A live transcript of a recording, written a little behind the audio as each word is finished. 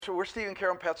So we're Steve and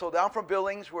Karen Petzel down from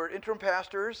Billings. We're interim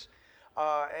pastors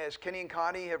as Kenny and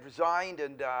Connie have resigned,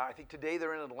 and I think today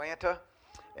they're in Atlanta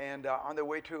and on their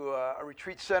way to a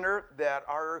retreat center that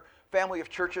our family of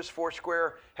churches,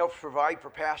 Foursquare, helps provide for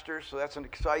pastors, so that's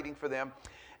exciting for them.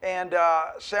 And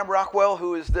Sam Rockwell,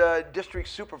 who is the district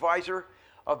supervisor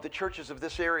of the churches of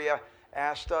this area,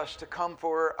 asked us to come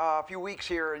for a few weeks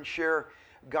here and share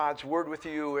God's word with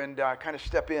you and kind of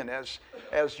step in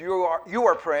as you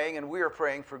are praying and we are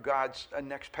praying for God's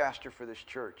next pastor for this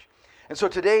church. And so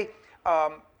today,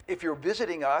 if you're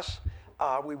visiting us,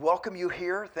 we welcome you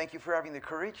here. Thank you for having the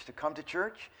courage to come to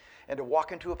church and to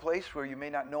walk into a place where you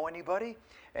may not know anybody.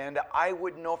 And I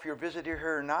wouldn't know if you're a visitor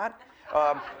here or not.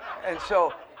 And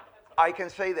so I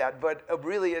can say that, but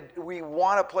really we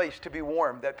want a place to be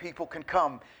warm, that people can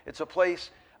come. It's a place,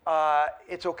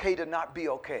 it's okay to not be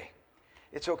okay.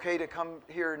 It's okay to come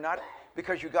here not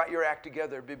because you got your act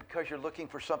together, but because you're looking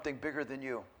for something bigger than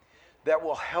you that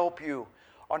will help you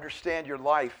understand your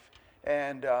life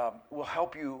and will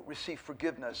help you receive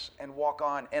forgiveness and walk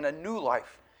on in a new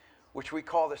life, which we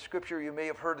call, the scripture you may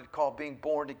have heard it called, being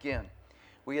born again.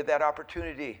 We had that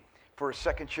opportunity for a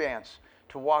second chance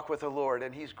to walk with the Lord,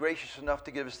 and He's gracious enough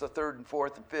to give us the third and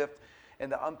fourth and fifth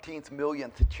and the umpteenth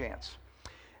millionth chance.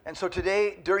 And so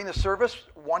today, during the service,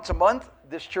 once a month,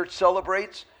 this church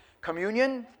celebrates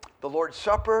communion, the Lord's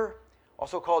Supper,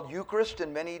 also called Eucharist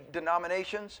in many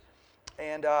denominations,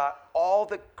 and all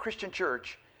the Christian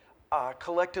church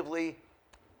collectively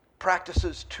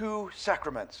practices two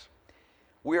sacraments.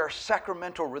 We are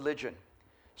sacramental religion.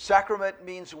 Sacrament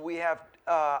means we have,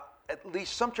 at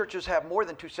least some churches have more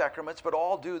than two sacraments, but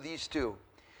all do these two.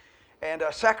 And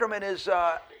a sacrament is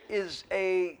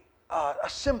a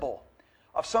symbol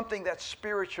of something that's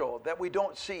spiritual, that we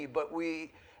don't see, but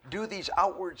we do these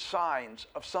outward signs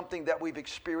of something that we've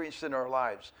experienced in our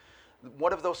lives.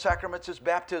 One of those sacraments is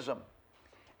baptism.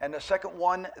 And the second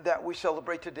one that we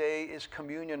celebrate today is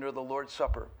communion, or the Lord's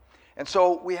Supper. And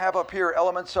so we have up here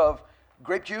elements of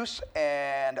grape juice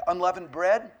and unleavened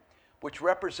bread, which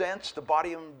represents the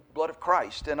body and blood of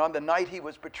Christ. And on the night He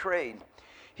was betrayed,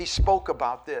 He spoke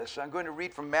about this. I'm going to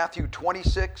read from Matthew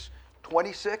 26.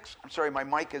 I'm sorry, my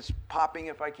mic is popping.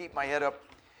 If I keep my head up,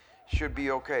 should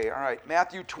be okay. All right,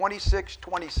 Matthew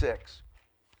 26:26.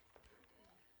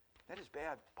 That is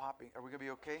bad popping. Are we going to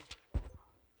be okay?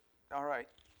 All right.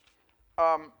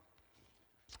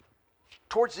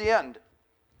 Towards the end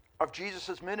of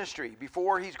Jesus' ministry,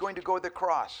 before He's going to go to the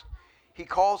cross, He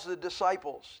calls the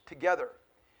disciples together,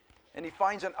 and He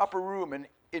finds an upper room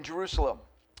in Jerusalem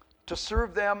to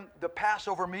serve them the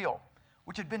Passover meal,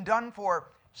 which had been done for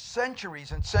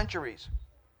centuries and centuries.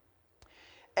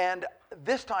 And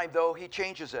this time, though, He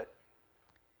changes it.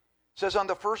 It says, on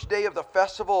the first day of the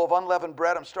festival of unleavened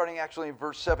bread, I'm starting actually in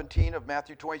verse 17 of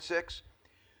Matthew 26,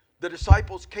 the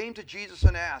disciples came to Jesus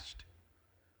and asked,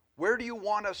 "Where do you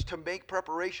want us to make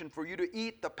preparation for you to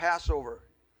eat the Passover?"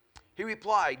 He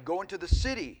replied, "Go into the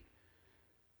city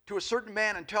to a certain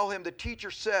man and tell him, the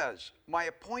teacher says,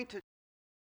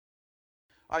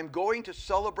 I'm going to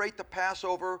celebrate the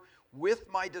Passover with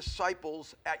my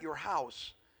disciples at your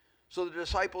house." So the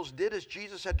disciples did as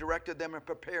Jesus had directed them and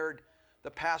prepared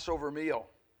the Passover meal.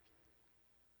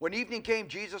 When evening came,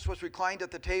 Jesus was reclined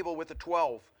at the table with the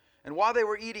 12. And while they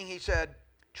were eating, He said,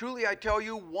 "Truly I tell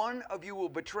you, one of you will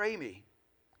betray me."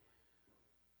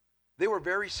 They were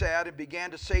very sad and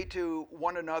began to say to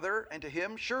one another and to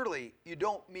Him, "Surely you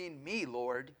don't mean me,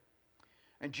 Lord."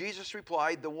 And Jesus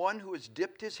replied, "The one who has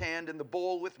dipped his hand in the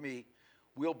bowl with me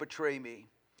will betray me.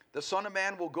 The Son of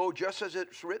Man will go just as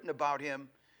it's written about Him,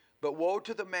 but woe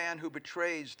to the man who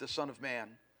betrays the Son of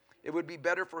Man. It would be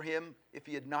better for him if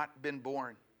he had not been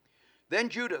born." Then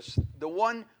Judas, the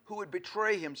one who would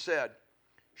betray Him, said,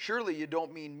 "Surely you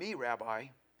don't mean me, Rabbi."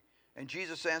 And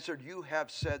Jesus answered, "You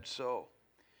have said so."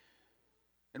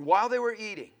 And while they were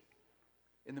eating,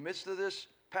 in the midst of this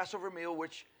Passover meal,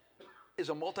 which is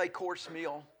a multi-course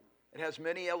meal, it has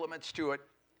many elements to it,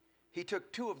 He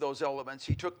took two of those elements.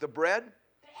 He took the bread,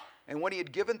 and when He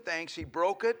had given thanks, He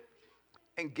broke it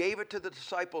and gave it to the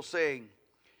disciples, saying,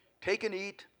 "Take and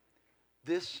eat,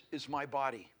 this is my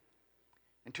body."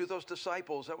 And to those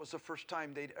disciples, that was the first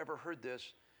time they'd ever heard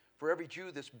this. For every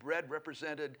Jew, this bread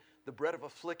represented the bread of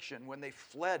affliction when they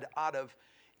fled out of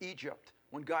Egypt.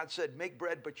 When God said, "Make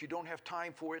bread, but you don't have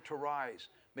time for it to rise.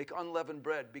 Make unleavened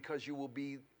bread, because you will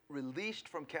be released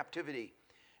from captivity,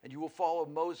 and you will follow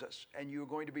Moses, and you are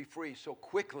going to be free. So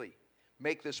quickly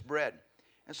make this bread."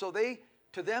 And so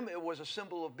to them, it was a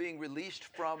symbol of being released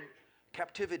from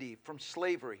captivity, from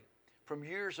slavery, from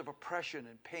years of oppression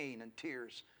and pain and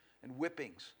tears and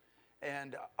whippings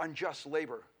and unjust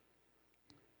labor.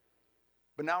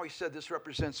 But now he said, this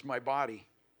represents my body,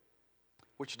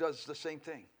 which does the same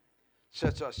thing,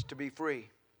 sets us to be free.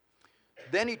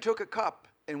 Then he took a cup,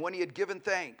 and when he had given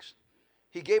thanks,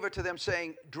 he gave it to them,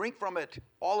 saying, drink from it,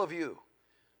 all of you.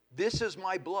 This is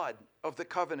my blood of the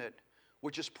covenant,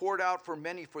 which is poured out for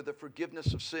many for the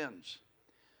forgiveness of sins.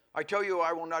 I tell you,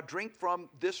 I will not drink from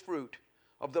this fruit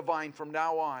of the vine from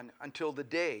now on until the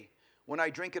day when I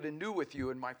drink it anew with you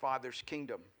in my Father's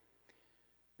kingdom.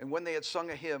 And when they had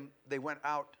sung a hymn, they went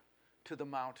out to the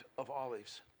Mount of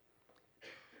Olives.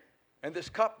 And this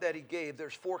cup that he gave,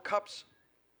 there's 4 cups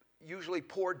usually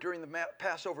poured during the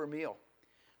Passover meal.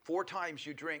 4 times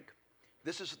you drink.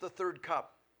 This is the 3rd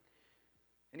cup.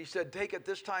 And he said, take it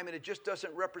this time, and it just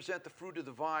doesn't represent the fruit of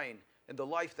the vine and the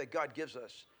life that God gives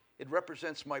us. It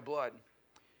represents my blood.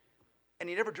 And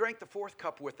he never drank the 4th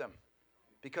cup with them,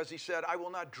 because he said, I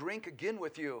will not drink again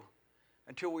with you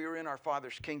until we are in our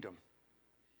Father's kingdom.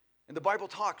 And the Bible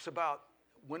talks about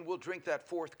when we'll drink that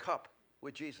 4th cup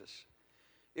with Jesus.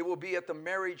 It will be at the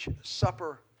marriage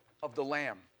supper of the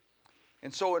Lamb.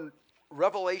 And so in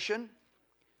Revelation,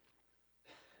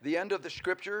 the end of the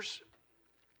scriptures,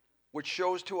 which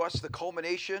shows to us the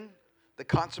culmination, the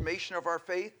consummation of our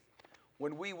faith,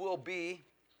 when we will be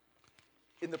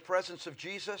in the presence of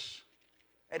Jesus.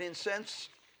 And in a sense,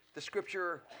 the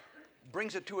scripture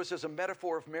brings it to us as a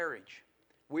metaphor of marriage.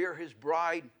 We are his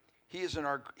bride. He is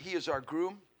our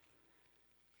groom.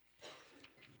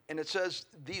 And it says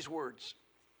these words,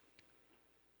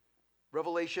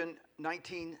 Revelation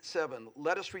 19:7,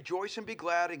 let us rejoice and be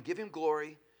glad and give him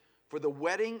glory, for the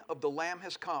wedding of the Lamb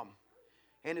has come,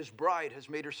 and his bride has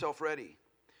made herself ready.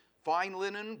 Fine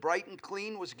linen, bright and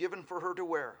clean, was given for her to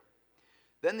wear.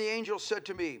 Then the angel said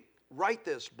to me, write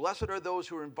this, blessed are those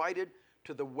who are invited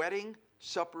to the wedding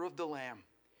supper of the Lamb.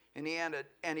 And he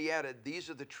added, these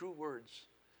are the true words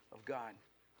of God.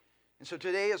 And so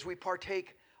today, as we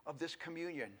partake of this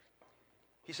communion,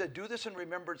 he said, do this in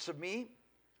remembrance of me,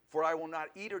 for I will not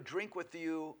eat or drink with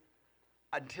you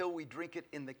until we drink it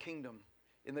in the kingdom,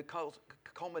 in the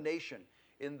culmination,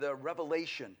 in the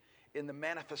revelation, in the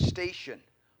manifestation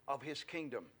of his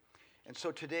kingdom. And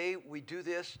so today we do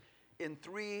this in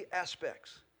 3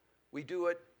 aspects. We do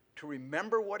it to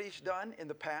remember what he's done in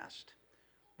the past.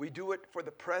 We do it for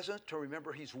the present, to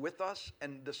remember he's with us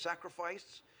and the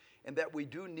sacrifice, and that we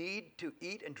do need to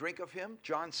eat and drink of him.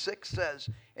 John 6 says,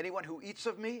 anyone who eats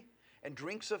of me and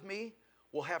drinks of me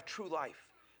will have true life.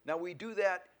 Now we do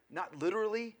that not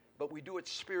literally, but we do it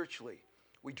spiritually.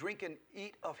 We drink and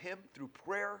eat of him through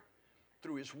prayer,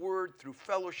 through his word, through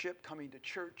fellowship, coming to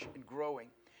church and growing.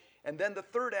 And then the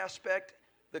 3rd aspect,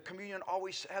 the communion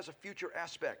always has a future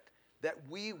aspect, that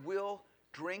we will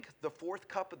drink the 4th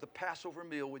cup of the Passover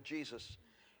meal with Jesus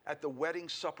at the wedding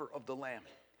supper of the Lamb.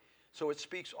 So it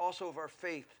speaks also of our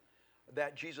faith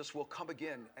that Jesus will come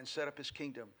again and set up his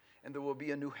kingdom, and there will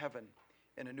be a new heaven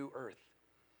and a new earth.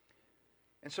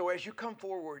 And so as you come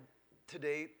forward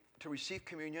today to receive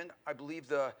communion, I believe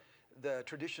the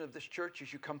tradition of this church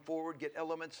is you come forward, get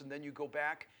elements, and then you go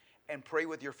back and pray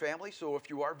with your family. So if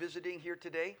you are visiting here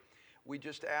today, we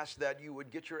just ask that you would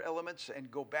get your elements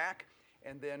and go back,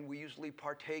 and then we usually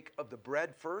partake of the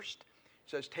bread first.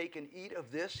 It says, take and eat of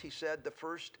this, he said, the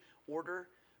first order,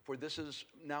 for this is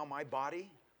now my body,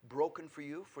 broken for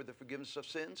you for the forgiveness of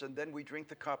sins. And then we drink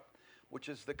the cup, which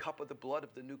is the cup of the blood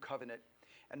of the new covenant.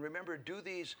 And remember, do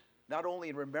these not only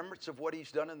in remembrance of what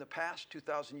he's done in the past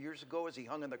 2,000 years ago as he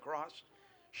hung on the cross,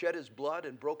 shed his blood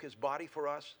and broke his body for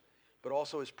us, but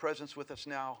also his presence with us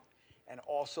now, and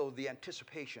also the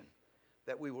anticipation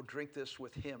that we will drink this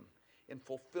with him in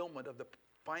fulfillment of the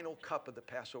final cup of the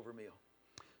Passover meal.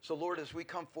 So Lord, as we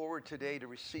come forward today to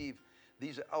receive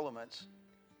these elements,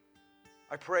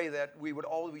 I pray that we would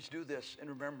always do this in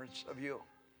remembrance of you.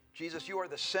 Jesus, you are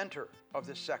the center of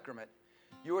this sacrament.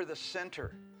 You are the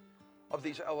center of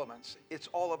these elements. It's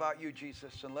all about you,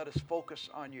 Jesus, and let us focus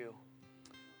on you.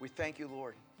 We thank you,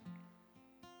 Lord,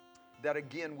 that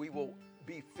again we will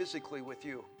be physically with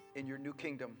you in your new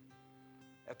kingdom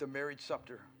at the marriage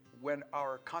supper, when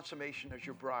our consummation as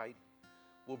your bride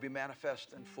will be manifest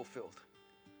and fulfilled.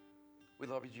 We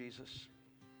love you, Jesus.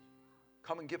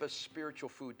 Come and give us spiritual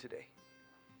food today.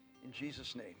 In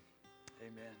Jesus' name,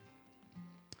 amen.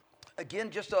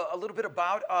 Again, just a little bit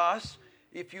about us.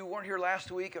 If you weren't here last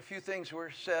week, a few things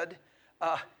were said.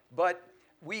 But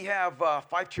we have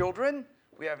 5 children.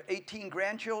 We have 18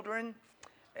 grandchildren.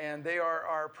 And they are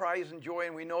our prize and joy.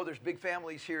 And we know there's big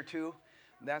families here too.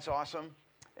 That's awesome.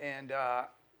 And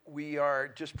we are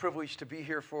just privileged to be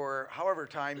here for however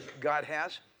time God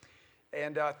has.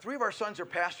 And 3 of our sons are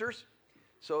pastors.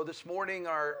 So this morning,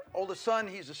 our oldest son,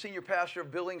 he's the senior pastor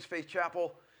of Billings Faith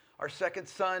Chapel. Our second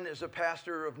son is a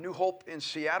pastor of New Hope in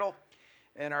Seattle.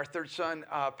 And our third son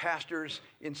pastors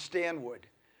in Stanwood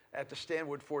at the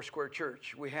Stanwood Foursquare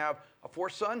Church. We have a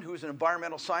fourth son who's an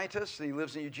environmental scientist. He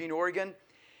lives in Eugene, Oregon.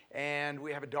 And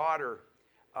we have a daughter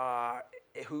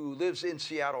who lives in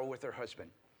Seattle with her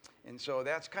husband. And so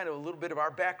that's kind of a little bit of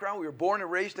our background. We were born and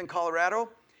raised in Colorado.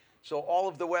 So all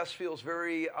of the West feels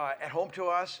very at home to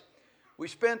us. We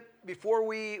spent, before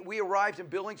we arrived in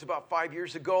Billings about 5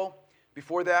 years ago.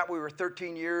 Before that, we were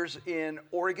 13 years in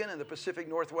Oregon in the Pacific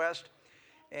Northwest.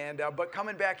 And but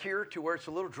coming back here to where it's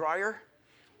a little drier,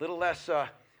 a little less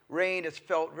rain, it's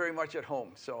felt very much at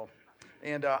home. So,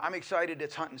 and I'm excited.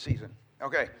 It's hunting season.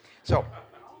 Okay, so,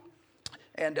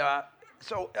 and I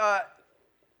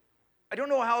don't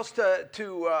know how else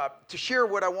to share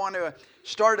what I want to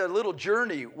start a little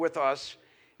journey with us,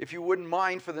 if you wouldn't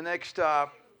mind, for the next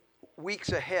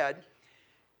weeks ahead,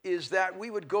 is that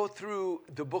we would go through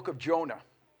the book of Jonah.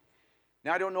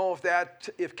 Now, I don't know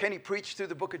if Kenny preached through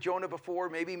the book of Jonah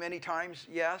before, maybe many times,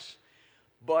 yes.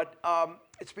 But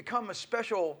it's become a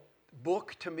special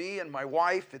book to me and my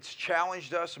wife. It's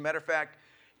challenged us. As a matter of fact,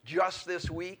 just this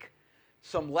week,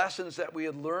 some lessons that we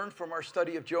had learned from our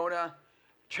study of Jonah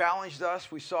challenged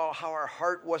us. We saw how our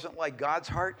heart wasn't like God's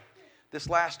heart this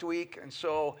last week. And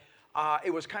so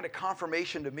it was kind of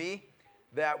confirmation to me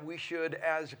that we should,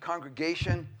 as a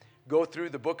congregation, go through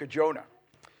the book of Jonah.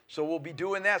 So we'll be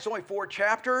doing that. It's only 4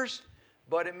 chapters,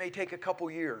 but it may take a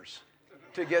couple years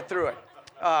to get through it.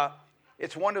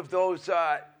 It's one of those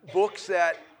books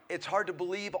that it's hard to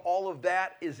believe all of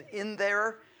that is in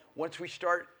there once we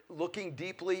start looking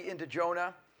deeply into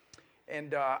Jonah.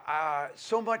 And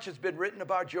so much has been written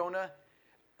about Jonah.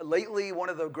 Lately, one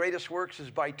of the greatest works is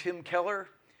by Tim Keller,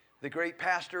 the great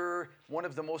pastor, one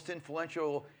of the most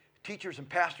influential teachers and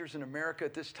pastors in America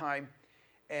at this time.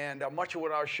 And much of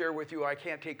what I'll share with you, I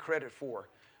can't take credit for.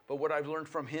 But what I've learned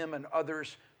from him and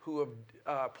others who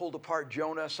have pulled apart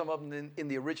Jonah, some of them in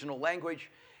the original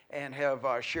language, and have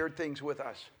shared things with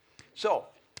us. So,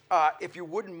 if you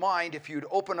wouldn't mind, if you'd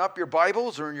open up your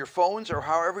Bibles or in your phones or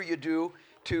however you do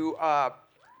to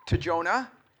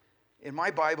Jonah. In my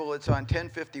Bible, it's on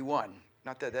 1051.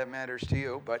 Not that that matters to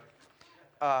you, but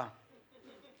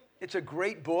it's a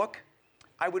great book.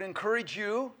 I would encourage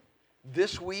you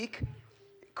this week,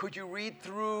 could you read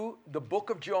through the book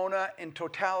of Jonah in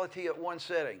totality at one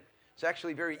sitting? It's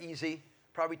actually very easy.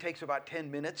 Probably takes about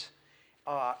 10 minutes.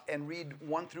 And read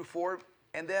 1 through 4.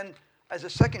 And then, as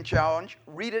a second challenge,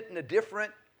 read it in a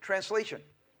different translation.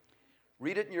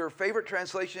 Read it in your favorite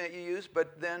translation that you use,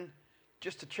 but then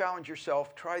just to challenge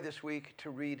yourself, try this week to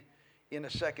read in a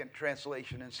second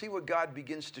translation and see what God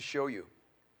begins to show you.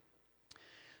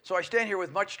 So I stand here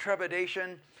with much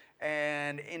trepidation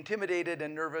and intimidated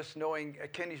and nervous, knowing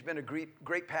Kenny's been a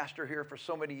great pastor here for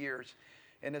so many years,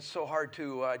 and it's so hard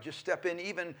to just step in,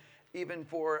 even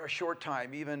for a short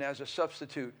time, even as a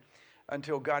substitute,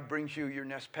 until God brings you your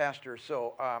next pastor.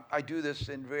 So I do this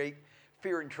in great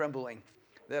fear and trembling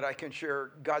that I can share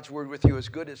God's word with you as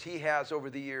good as he has over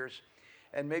the years.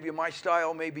 And maybe my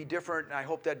style may be different, and I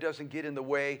hope that doesn't get in the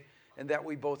way and that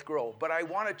we both grow. But I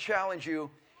want to challenge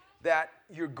you that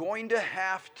you're going to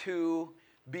have to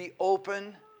be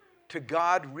open to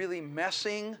God really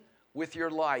messing with your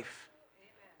life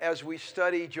as we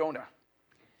study Jonah.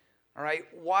 All right,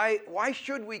 why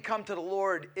should we come to the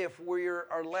Lord if we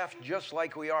are left just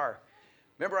like we are?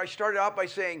 Remember, I started out by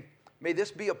saying, may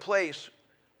this be a place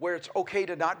where it's okay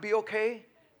to not be okay,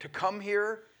 to come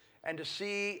here and to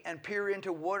see and peer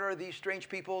into what are these strange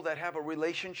people that have a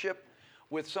relationship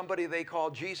with somebody they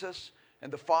call Jesus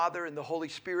and the Father and the Holy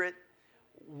Spirit.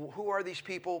 Who are these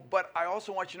people? But I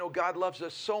also want you to know God loves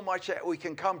us so much that we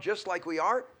can come just like we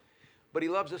are, but he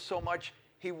loves us so much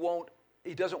he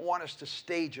doesn't want us to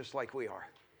stay just like we are.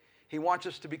 He wants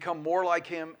us to become more like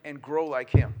him and grow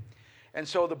like him. And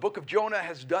so the book of Jonah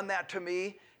has done that to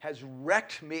me, has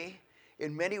wrecked me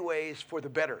in many ways for the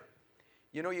better.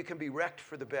 You know, you can be wrecked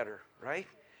for the better, right?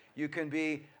 You can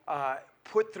be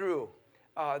put through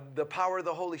the power of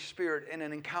the Holy Spirit in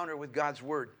an encounter with God's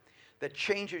word that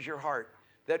changes your heart,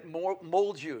 that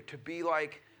molds you to be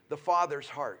like the Father's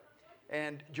heart.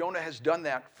 And Jonah has done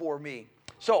that for me.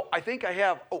 So I think I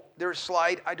have, there's a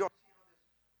slide.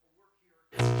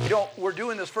 We're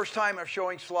doing this first time of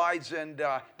showing slides. And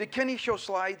did Kenny show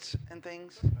slides and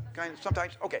things? Kind of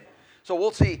sometimes? Okay. So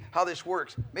we'll see how this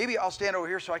works. Maybe I'll stand over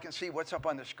here so I can see what's up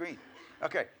on the screen.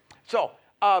 Okay. So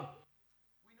we know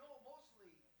mostly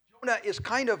Jonah is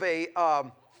kind of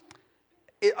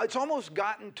it's almost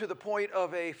gotten to the point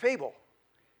of a fable.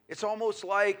 It's almost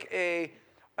like a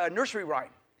nursery rhyme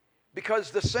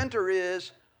because the center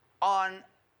is on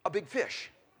a big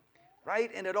fish.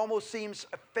 right? And it almost seems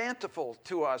fanciful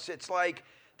to us. It's like,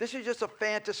 this is just a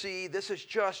fantasy. This is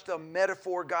just a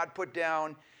metaphor God put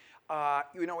down.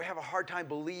 We have a hard time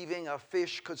believing a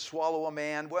fish could swallow a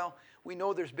man. Well, we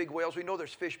know there's big whales. We know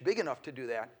there's fish big enough to do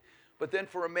that. But then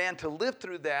for a man to live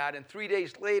through that and 3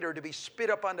 days later to be spit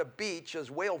up on the beach as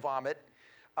whale vomit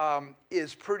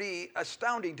is pretty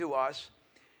astounding to us.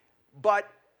 But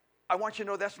I want you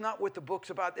to know that's not what the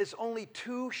book's about. It's only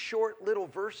 2 short little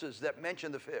verses that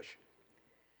mention the fish.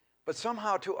 But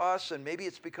somehow to us, and maybe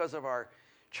it's because of our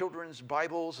children's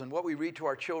Bibles and what we read to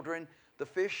our children, the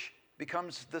fish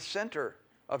becomes the center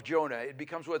of Jonah. It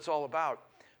becomes what it's all about.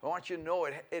 I want you to know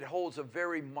it holds a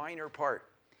very minor part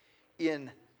in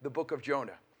the book of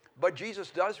Jonah. But Jesus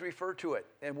does refer to it,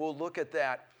 and we'll look at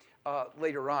that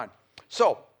later on.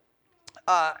 So,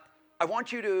 I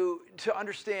want you to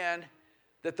understand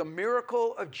that the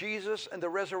miracle of Jesus and the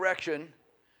resurrection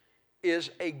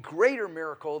is a greater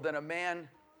miracle than a man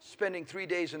spending 3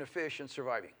 days in a fish and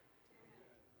surviving.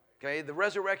 Okay, the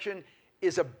resurrection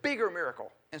is a bigger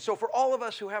miracle. And so for all of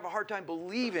us who have a hard time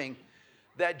believing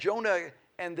that Jonah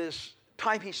and this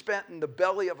time he spent in the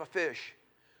belly of a fish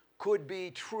could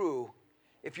be true,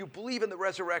 if you believe in the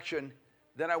resurrection,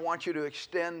 then I want you to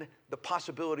extend the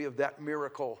possibility of that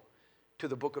miracle to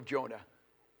the book of Jonah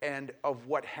and of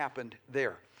what happened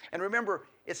there. And remember,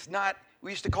 it's not,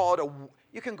 we used to call it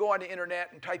you can go on the internet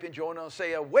and type in Jonah and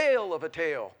say a whale of a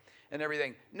tale and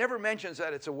everything. Never mentions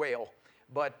that it's a whale.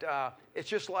 But it's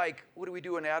just like, what do we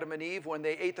do in Adam and Eve? When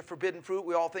they ate the forbidden fruit,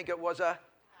 we all think it was an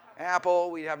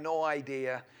apple. We have no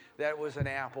idea that it was an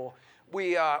apple.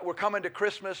 We're coming to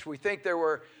Christmas. We think there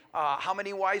were, how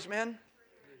many wise men?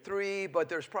 3, but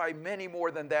there's probably many more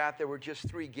than that. There were just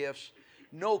 3 gifts.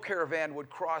 No caravan would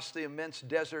cross the immense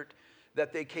desert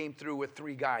that they came through with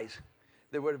 3 guys.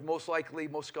 There would most likely,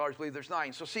 most scholars believe there's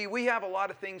 9. So see, we have a lot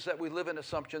of things that we live in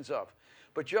assumptions of.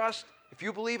 But just, if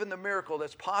you believe in the miracle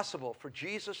that's possible for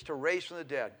Jesus to raise from the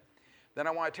dead, then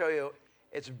I want to tell you,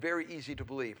 it's very easy to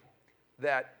believe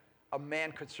that a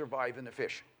man could survive in the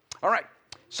fish. All right,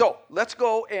 so let's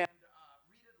go and read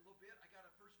it a little bit. I got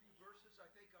a first few verses, I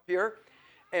think, up here.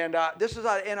 And this is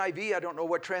out of NIV. I don't know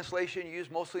what translation you use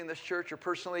mostly in this church or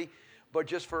personally, but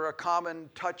just for a common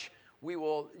touch, we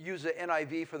will use the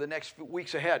NIV for the next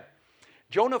weeks ahead.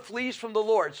 Jonah flees from the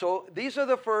Lord. So these are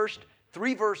the first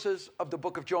 3 verses of the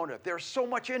book of Jonah. There's so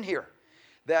much in here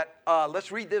that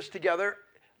let's read this together.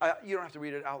 You don't have to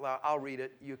read it out loud. I'll read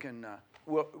it. You can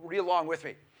read along with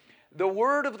me. The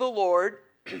word of the Lord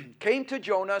came to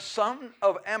Jonah, son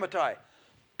of Amittai.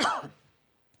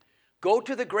 Go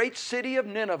to the great city of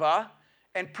Nineveh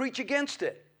and preach against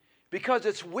it, because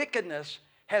its wickedness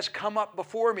has come up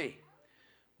before me.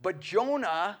 But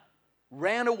Jonah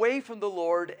ran away from the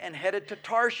Lord and headed to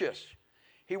Tarshish.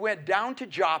 He went down to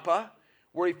Joppa,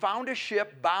 where he found a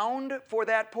ship bound for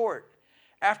that port.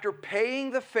 After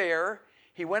paying the fare,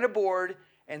 he went aboard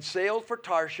and sailed for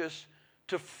Tarshish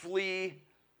to flee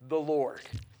the Lord.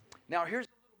 Now, here's a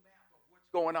little map of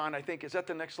what's going on, I think. Is that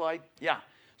the next slide? Yeah.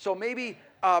 So maybe,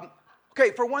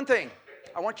 okay, for one thing,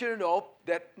 I want you to know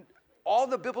that all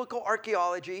the biblical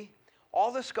archaeology,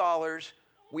 all the scholars,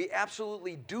 we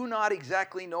absolutely do not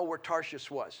exactly know where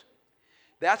Tarshish was.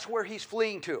 That's where he's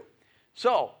fleeing to.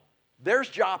 So, there's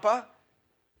Joppa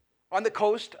on the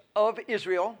coast of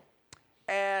Israel,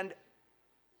 and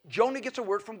Jonah gets a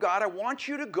word from God. I want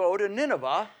you to go to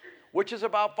Nineveh, which is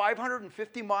about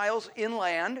 550 miles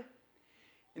inland.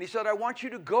 And he said, I want you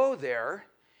to go there,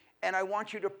 and I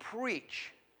want you to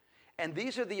preach. And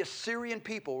these are the Assyrian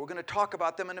people. We're going to talk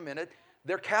about them in a minute.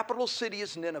 Their capital city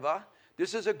is Nineveh.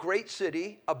 This is a great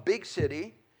city, a big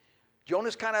city.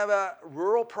 Jonah's kind of a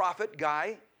rural prophet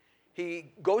guy.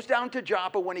 He goes down to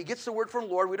Joppa when he gets the word from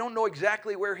the Lord. We don't know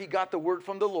exactly where he got the word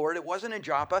from the Lord. It wasn't in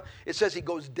Joppa. It says he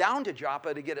goes down to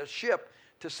Joppa to get a ship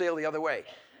to sail the other way.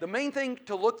 The main thing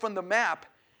to look from the map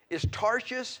is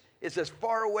Tarshish is as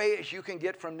far away as you can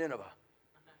get from Nineveh.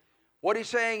 What he's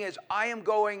saying is, I am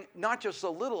going not just a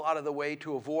little out of the way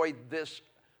to avoid this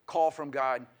call from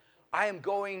God. I am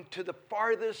going to the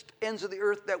farthest ends of the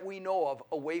earth that we know of,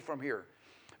 away from here.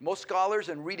 Most scholars,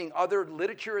 and reading other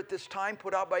literature at this time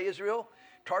put out by Israel,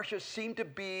 Tarshish seemed to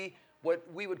be what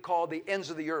we would call the ends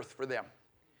of the earth for them.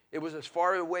 It was as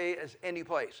far away as any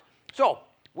place. So,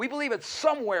 we believe it's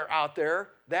somewhere out there.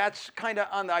 That's kind of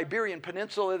on the Iberian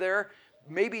Peninsula there.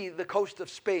 Maybe the coast of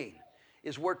Spain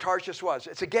is where Tarshish was.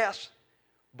 It's a guess,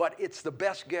 but it's the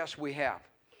best guess we have.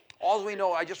 All we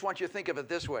know, I just want you to think of it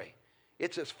this way.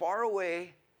 It's as far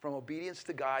away from obedience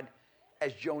to God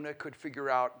as Jonah could figure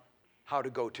out how to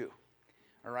go to.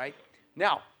 All right?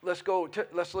 Now, let's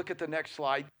look at the next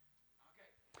slide.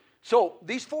 Okay. So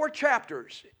these 4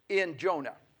 chapters in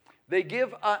Jonah, they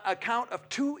give an account of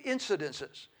 2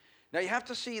 incidences. Now you have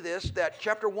to see this, that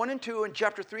chapter 1 and 2 and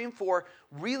chapter 3 and 4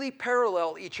 really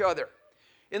parallel each other.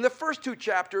 In the first 2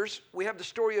 chapters, we have the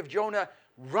story of Jonah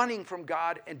running from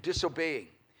God and disobeying.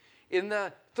 In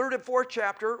the 3rd and 4th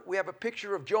chapter, we have a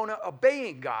picture of Jonah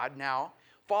obeying God now,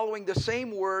 following the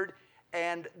same word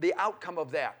and the outcome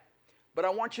of that. But I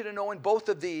want you to know in both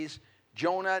of these,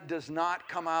 Jonah does not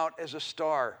come out as a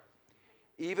star.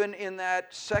 Even in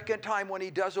that second time when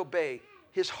he does obey,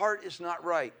 his heart is not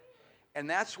right. And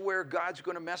that's where God's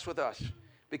going to mess with us.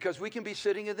 Because we can be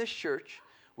sitting in this church,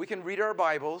 we can read our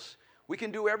Bibles, we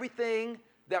can do everything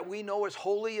that we know is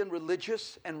holy and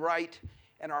religious and right,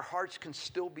 and our hearts can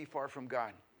still be far from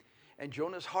God. And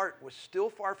Jonah's heart was still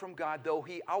far from God, though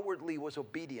he outwardly was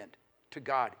obedient to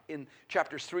God in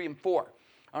chapters 3 and 4.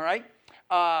 All right?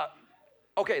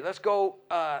 Okay, let's go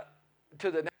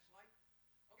to the next slide.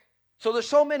 Okay. So there's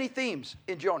so many themes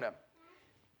in Jonah.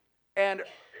 And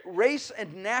race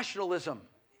and nationalism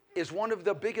is one of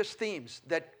the biggest themes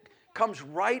that comes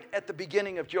right at the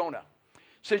beginning of Jonah.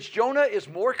 Since Jonah is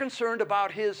more concerned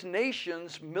about his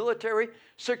nation's military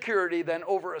security than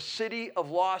over a city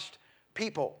of lost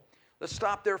people. Let's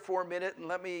stop there for a minute and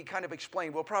let me kind of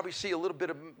explain. We'll probably see a little bit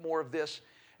more of this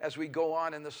as we go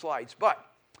on in the slides. But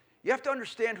you have to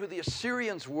understand who the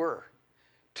Assyrians were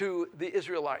to the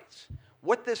Israelites,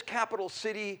 what this capital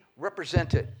city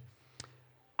represented.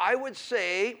 I would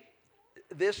say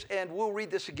this, and we'll read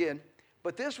this again,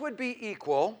 but this would be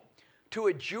equal to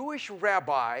a Jewish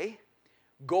rabbi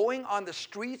going on the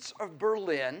streets of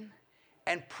Berlin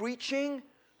and preaching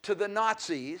to the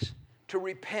Nazis to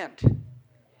repent,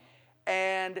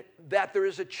 and that there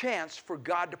is a chance for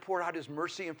God to pour out his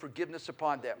mercy and forgiveness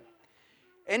upon them.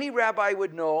 Any rabbi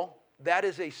would know that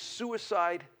is a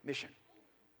suicide mission.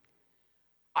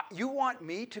 You want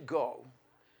me to go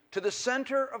to the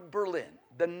center of Berlin,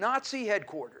 the Nazi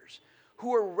headquarters,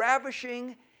 who are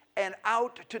ravishing and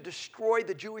out to destroy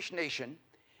the Jewish nation,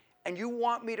 and you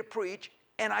want me to preach,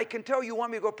 and I can tell you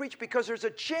want me to go preach because there's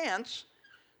a chance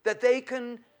that they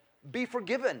can be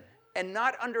forgiven and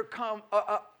not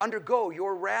undergo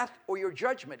your wrath or your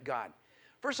judgment, God.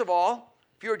 First of all,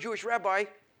 if you're a Jewish rabbi,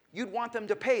 you'd want them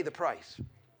to pay the price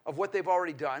of what they've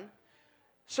already done.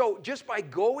 So just by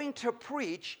going to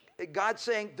preach, God's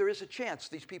saying there is a chance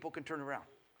these people can turn around.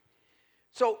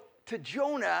 So to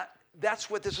Jonah, that's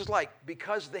what this is like,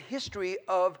 because the history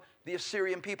of the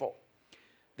Assyrian people.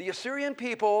 The Assyrian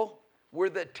people were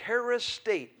the terrorist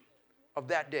state of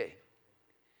that day.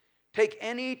 Take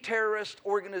any terrorist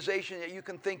organization that you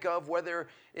can think of, whether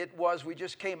it was, we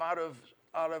just came out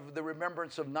of the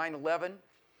remembrance of 9/11.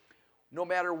 No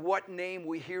matter what name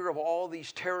we hear of all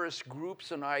these terrorist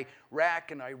groups in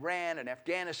Iraq and Iran and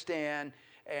Afghanistan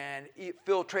and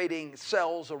infiltrating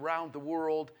cells around the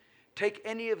world, take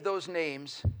any of those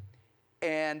names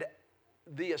and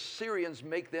the Assyrians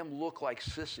make them look like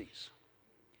sissies.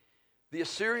 The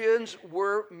Assyrians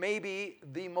were maybe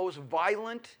the most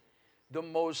violent, the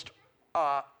most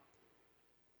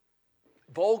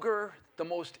vulgar, the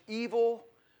most evil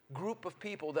group of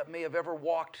people that may have ever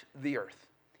walked the earth.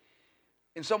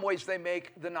 In some ways, they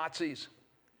make the Nazis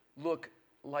look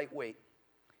lightweight.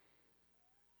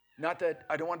 Not that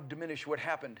I don't want to diminish what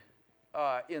happened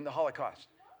in the Holocaust.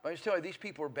 But I'm just telling you, these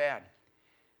people are bad.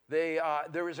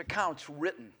 There is accounts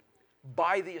written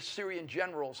by the Assyrian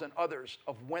generals and others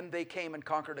of when they came and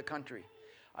conquered a country.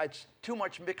 It's too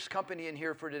much mixed company in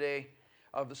here for today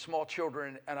of the small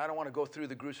children, and I don't want to go through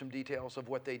the gruesome details of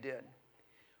what they did.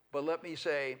 But let me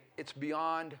say, it's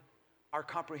beyond our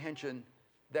comprehension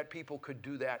that people could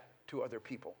do that to other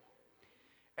people.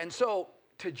 And so,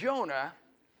 to Jonah,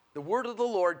 the word of the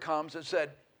Lord comes and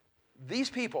said, these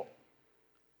people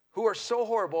who are so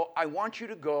horrible, I want you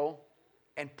to go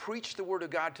and preach the word of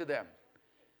God to them.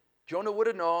 Jonah would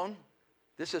have known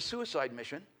this is a suicide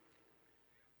mission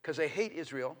because they hate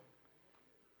Israel.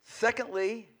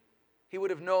 Secondly, he would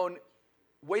have known,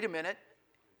 wait a minute,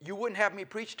 you wouldn't have me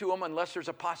preach to them unless there's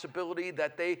a possibility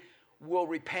that they will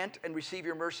repent and receive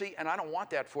your mercy, and I don't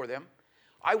want that for them.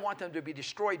 I want them to be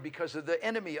destroyed because of the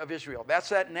enemy of Israel. That's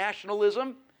that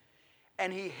nationalism,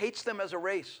 and he hates them as a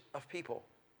race of people.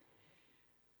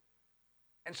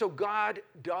 And so God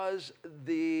does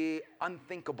the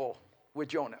unthinkable with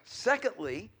Jonah.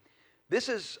 Secondly, this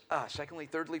is,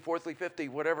 thirdly, fourthly, fifthly,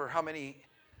 whatever, how many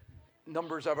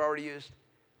numbers I've already used.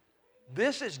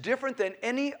 This is different than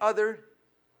any other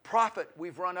prophet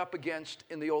we've run up against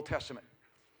in the Old Testament.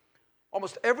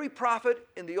 Almost every prophet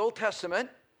in the Old Testament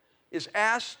is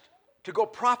asked to go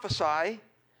prophesy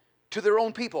to their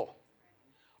own people.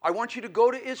 I want you to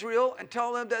go to Israel and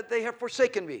tell them that they have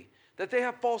forsaken me, that they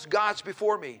have false gods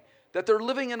before me, that they're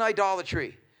living in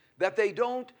idolatry, that they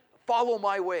don't follow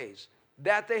my ways,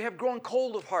 that they have grown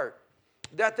cold of heart,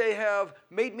 that they have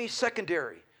made me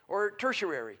secondary or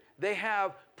tertiary. They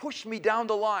have pushed me down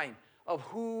the line of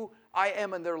who I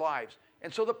am in their lives.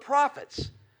 And so the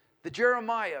prophets, the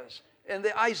Jeremiahs and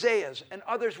the Isaiahs and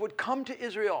others would come to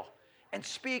Israel and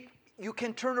speak, you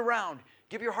can turn around,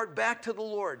 give your heart back to the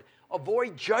Lord,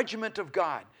 avoid judgment of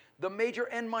God. The major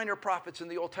and minor prophets in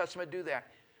the Old Testament do that.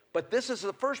 But this is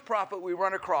the first prophet we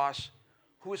run across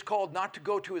who is called not to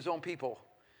go to his own people,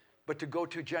 but to go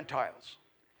to Gentiles,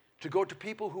 to go to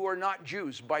people who are not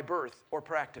Jews by birth or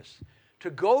practice,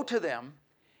 to go to them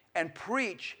and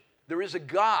preach there is a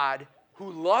God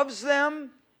who loves them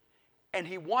and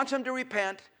he wants them to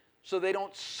repent so they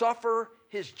don't suffer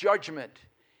his judgment.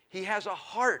 He has a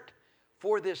heart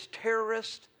for this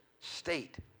terrorist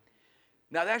state.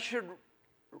 Now that should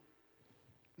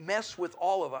mess with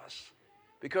all of us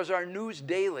because our news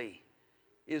daily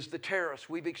is the terrorists.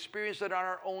 We've experienced it on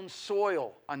our own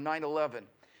soil on 9/11.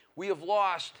 We have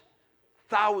lost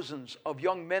thousands of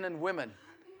young men and women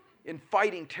in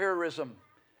fighting terrorism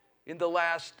in the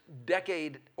last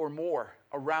decade or more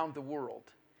around the world.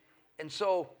 And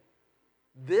so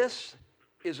this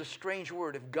is a strange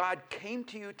word. If God came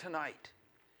to you tonight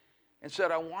and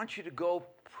said, I want you to go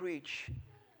preach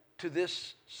to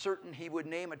this certain, he would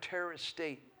name a terrorist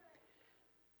state,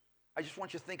 I just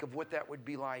want you to think of what that would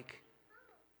be like.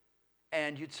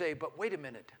 And you'd say, but wait a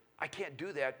minute, I can't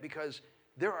do that because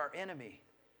they're our enemy.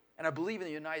 And I believe in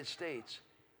the United States.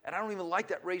 And I don't even like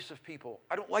that race of people.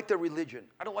 I don't like their religion.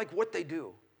 I don't like what they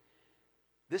do.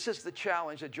 This is the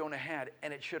challenge that Jonah had,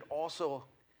 and it should also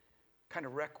kind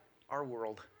of wreck our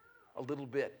world a little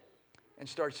bit and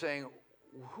start saying,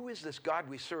 who is this God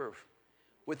we serve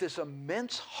with this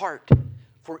immense heart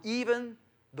for even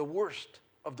the worst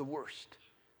of the worst,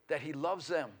 that he loves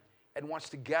them and wants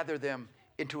to gather them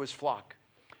into his flock.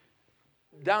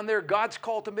 Down there, God's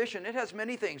call to mission, it has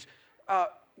many things.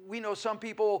 We know some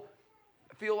people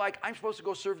feel like I'm supposed to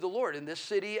go serve the Lord in this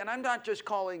city, and I'm not just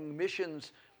calling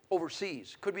missions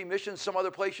overseas. Could be missions some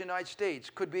other place in the United States.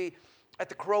 Could be at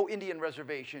the Crow Indian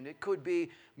Reservation. It could be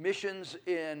missions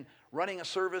in running a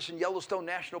service in Yellowstone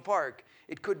National Park.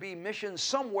 It could be missions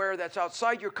somewhere that's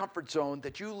outside your comfort zone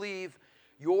that you leave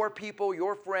your people,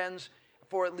 your friends,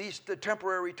 for at least the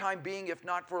temporary time being, if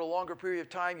not for a longer period of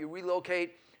time. You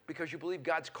relocate because you believe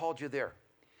God's called you there.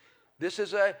 This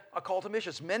is a call to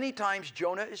missions. Many times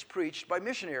Jonah is preached by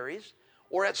missionaries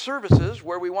or at services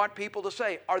where we want people to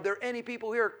say, are there any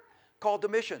people here called to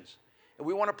missions? And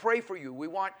we want to pray for you.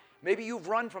 Maybe you've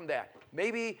run from that.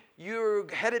 Maybe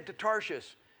you're headed to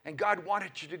Tarshish and God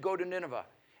wanted you to go to Nineveh.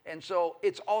 And so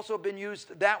it's also been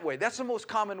used that way. That's the most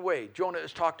common way Jonah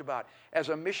is talked about as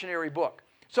a missionary book.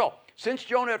 So since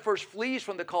Jonah at first flees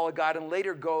from the call of God and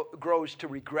later grows to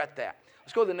regret that.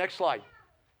 Let's go to the next slide.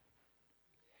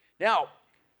 Now,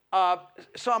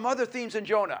 some other themes in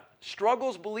Jonah.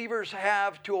 Struggles believers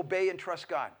have to obey and trust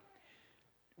God.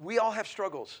 We all have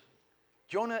struggles.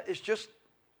 Jonah is just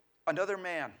another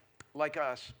man like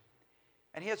us.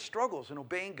 And he had struggles in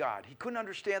obeying God. He couldn't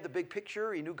understand the big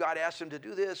picture. He knew God asked him to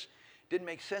do this. Didn't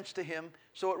make sense to him.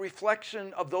 So a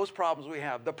reflection of those problems we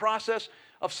have. The process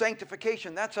of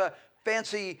sanctification. That's a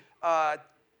fancy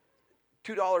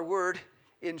 $2 word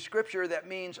in Scripture that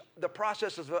means the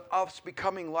process of us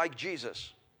becoming like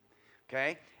Jesus.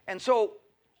 Okay? And so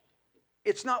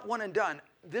it's not one and done.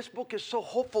 This book is so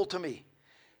hopeful to me.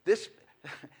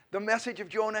 The message of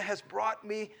Jonah has brought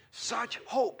me such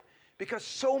hope because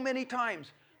so many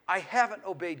times I haven't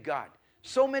obeyed God.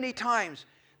 So many times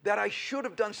that I should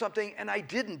have done something and I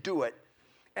didn't do it.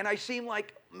 And I seem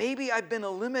like maybe I've been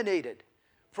eliminated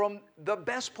from the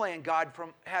best plan God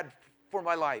had for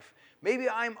my life. Maybe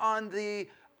I'm on the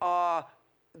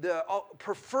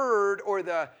preferred or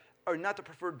not the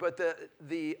preferred, but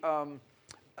the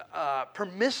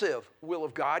permissive will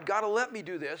of God. God will let me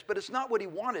do this, but it's not what he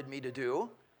wanted me to do.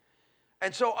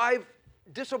 And so I've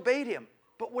disobeyed him.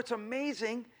 But what's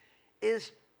amazing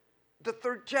is the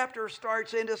third chapter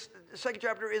starts, and the second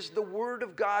chapter is the word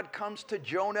of God comes to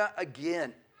Jonah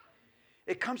again.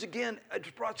 It comes again. It's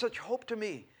brought such hope to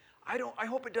me. I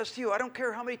hope it does to you. I don't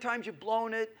care how many times you've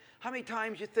blown it, how many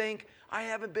times you think, I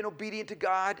haven't been obedient to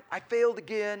God, I failed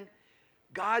again.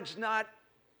 God's not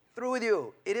through with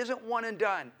you. It isn't one and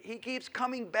done. He keeps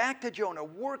coming back to Jonah,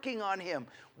 working on him,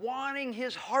 wanting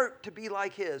his heart to be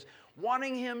like his,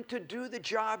 wanting him to do the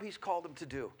job he's called him to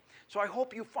do. So I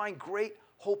hope you find great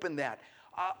hope in that.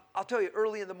 I'll tell you,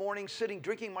 early in the morning, sitting,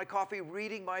 drinking my coffee,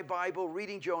 reading my Bible,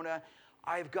 reading Jonah,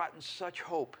 I've gotten such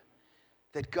hope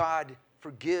that God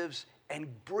forgives and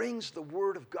brings the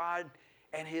word of God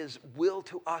and his will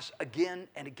to us again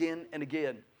and again and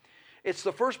again. It's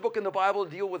the first book in the Bible to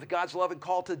deal with God's love and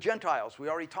call to the Gentiles. We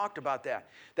already talked about that.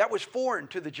 That was foreign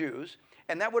to the Jews,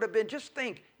 and that would have been, just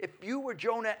think, if you were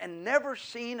Jonah and never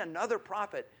seen another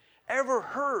prophet, ever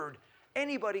heard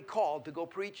anybody called to go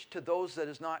preach to those that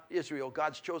is not Israel,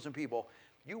 God's chosen people,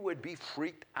 you would be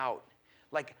freaked out.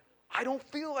 Like, I don't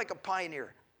feel like a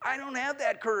pioneer. I don't have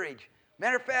that courage.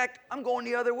 Matter of fact, I'm going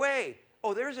the other way.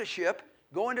 Oh, there's a ship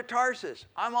going to Tarsus.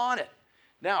 I'm on it.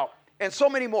 Now, and so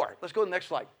many more. Let's go to the next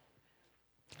slide.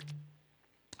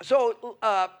 So,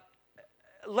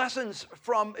 lessons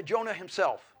from Jonah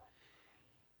himself.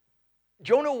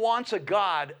 Jonah wants a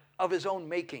God of his own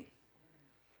making.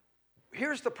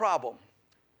 Here's the problem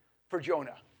for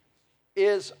Jonah,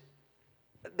 is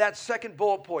that second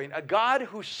bullet point, a God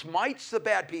who smites the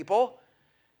bad people.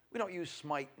 We don't use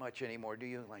smite much anymore, do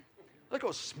you? Like, let's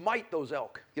go smite those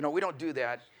elk. You know, we don't do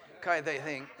that kind of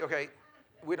thing, okay?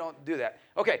 We don't do that.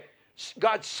 Okay,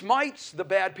 God smites the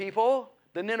bad people,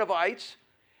 the Ninevites,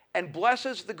 and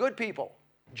blesses the good people,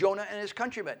 Jonah and his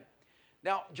countrymen.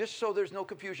 Now, just so there's no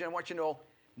confusion, I want you to know,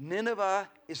 Nineveh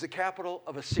is the capital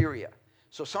of Assyria.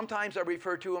 So sometimes I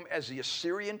refer to them as the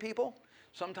Assyrian people.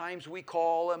 Sometimes we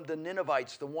call them the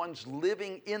Ninevites, the ones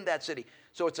living in that city.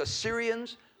 So it's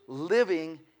Assyrians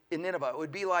living in Nineveh. It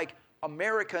would be like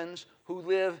Americans who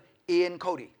live in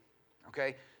Cody,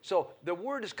 okay? So the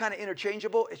word is kind of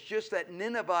interchangeable. It's just that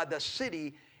Nineveh, the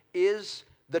city, is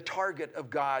the target of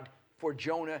God for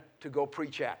Jonah to go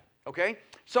preach at, okay?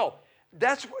 So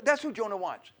that's who Jonah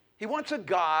wants. He wants a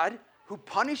God who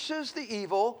punishes the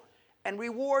evil and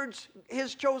rewards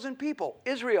his chosen people,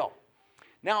 Israel.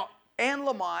 Now, Anne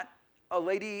Lamott, a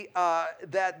lady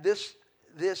that this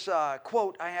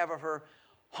quote I have of her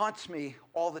haunts me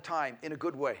all the time in a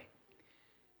good way.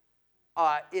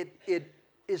 It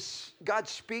is, God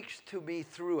speaks to me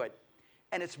through it.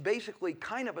 And it's basically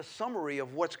kind of a summary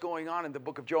of what's going on in the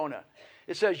book of Jonah.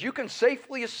 It says, you can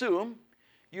safely assume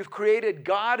you've created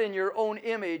God in your own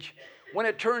image when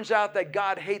it turns out that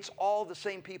God hates all the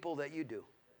same people that you do.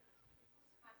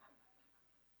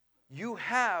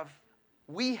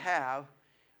 We have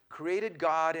created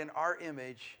God in our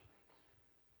image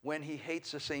when he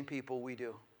hates the same people we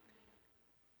do.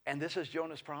 And this is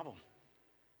Jonah's problem.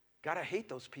 God, I hate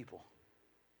those people.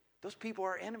 Those people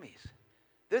are enemies.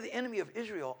 They're the enemy of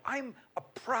Israel. I'm a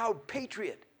proud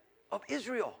patriot of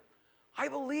Israel. I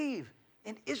believe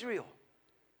in Israel.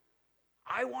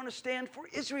 I want to stand for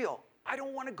Israel. I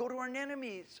don't want to go to our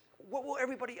enemies. What will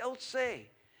everybody else say?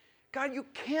 God, you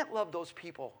can't love those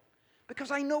people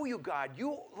because I know you, God.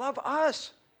 You love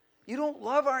us. You don't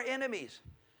love our enemies.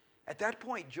 At that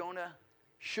point, Jonah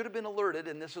should have been alerted,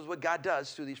 and this is what God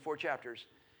does through these 4 chapters,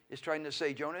 is trying to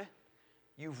say, Jonah,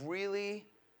 you've really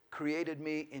created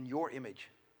me in your image,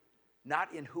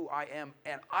 not in who I am,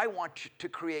 and I want to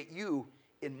create you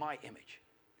in my image.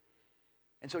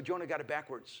 And so Jonah got it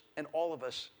backwards, and all of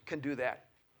us can do that.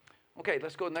 Okay,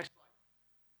 let's go to the next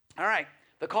slide. All right,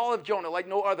 the call of Jonah, like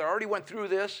no other. I already went through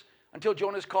this. Until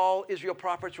Jonah's call, Israel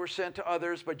prophets were sent to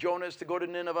others, but Jonah is to go to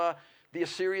Nineveh. The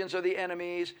Assyrians are the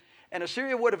enemies. And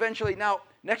Assyria would eventually, now,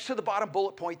 next to the bottom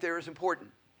bullet point there is important.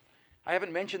 I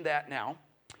haven't mentioned that now.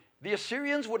 The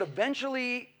Assyrians would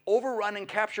eventually overrun and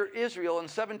capture Israel in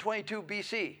 722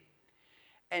 BC.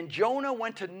 And Jonah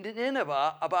went to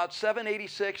Nineveh about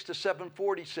 786 to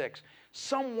 746,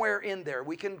 somewhere in there.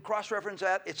 We can cross-reference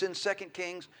that. It's in 2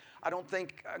 Kings. I don't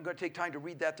think I'm going to take time to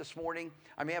read that this morning.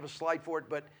 I may have a slide for it,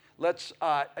 but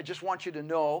I just want you to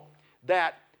know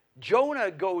that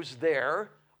Jonah goes there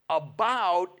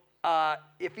about,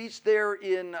 if he's there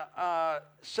in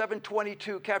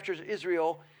 722, captures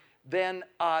Israel, then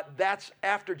that's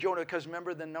after Jonah, because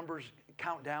remember the numbers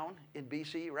count down in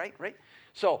BC, right?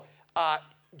 So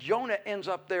Jonah ends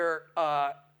up there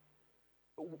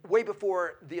way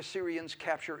before the Assyrians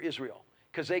capture Israel,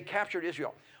 because they captured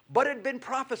Israel. But it had been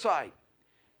prophesied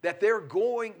that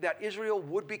that Israel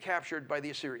would be captured by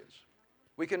the Assyrians.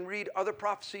 We can read other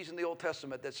prophecies in the Old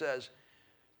Testament that says,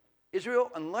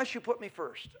 Israel, unless you put me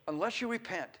first, unless you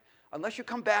repent, unless you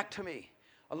come back to me,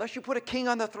 unless you put a king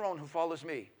on the throne who follows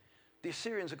me, the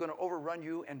Assyrians are going to overrun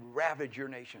you and ravage your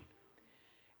nation.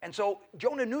 And so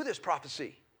Jonah knew this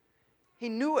prophecy. He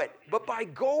knew it. But by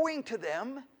going to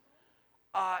them,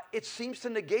 it seems to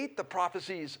negate the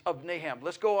prophecies of Nahum.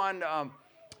 Let's go on to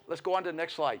the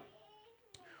next slide.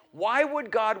 Why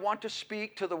would God want to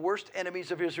speak to the worst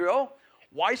enemies of Israel?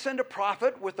 Why send a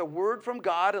prophet with a word from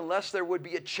God unless there would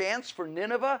be a chance for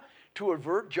Nineveh to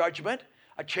avert judgment,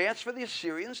 a chance for the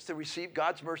Assyrians to receive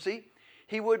God's mercy?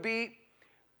 He would be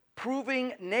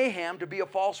proving Nahum to be a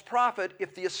false prophet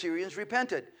if the Assyrians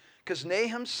repented. Because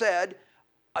Nahum said,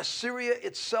 Assyria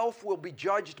itself will be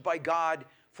judged by God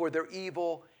for their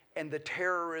evil and the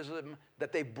terrorism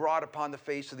that they brought upon the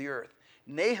face of the earth.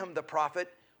 Nahum the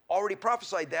prophet already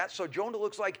prophesied that, so Jonah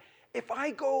looks like, if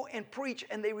I go and preach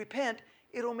and they repent,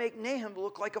 it'll make Nahum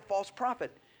look like a false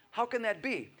prophet. How can that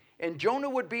be? And Jonah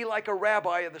would be like a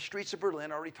rabbi of the streets of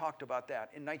Berlin, I already talked about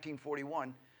that, in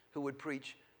 1941, who would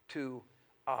preach to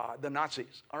the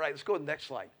Nazis. All right, let's go to the next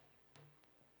slide.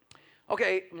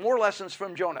 Okay, more lessons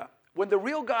from Jonah. When the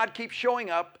real God keeps showing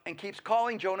up and keeps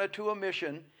calling Jonah to a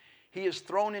mission, he is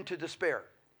thrown into despair.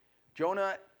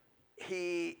 Jonah,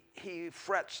 he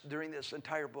frets during this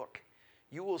entire book.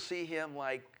 You will see him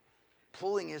like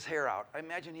pulling his hair out. I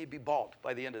imagine he'd be bald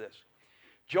by the end of this.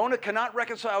 Jonah cannot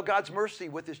reconcile God's mercy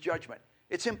with his judgment.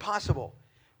 It's impossible.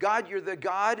 God, you're the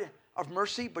God of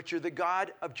mercy, but you're the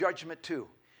God of judgment too.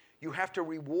 You have to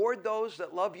reward those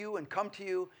that love you and come to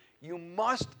you. You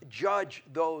must judge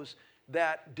those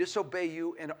that disobey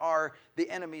you and are the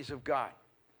enemies of God.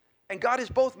 And God is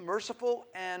both merciful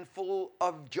and full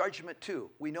of judgment too.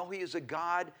 We know he is a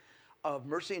God of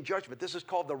mercy and judgment. This is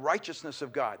called the righteousness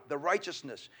of God. The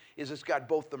righteousness is it's got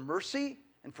both the mercy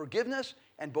and forgiveness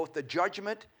and both the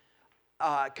judgment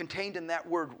contained in that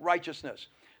word righteousness.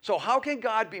 So how can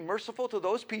God be merciful to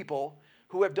those people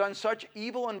who have done such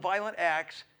evil and violent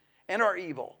acts and are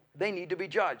evil? They need to be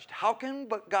judged. How can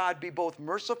God be both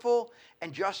merciful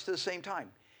and just at the same time?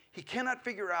 He cannot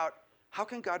figure out how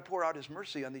can God pour out his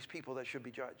mercy on these people that should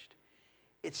be judged.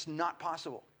 It's not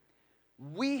possible.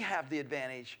 We have the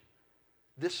advantage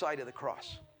this side of the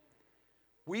cross.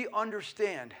 We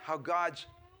understand how God's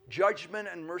judgment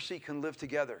and mercy can live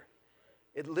together.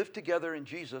 It lived together in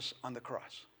Jesus on the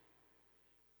cross.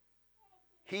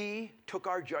 He took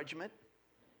our judgment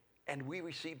and we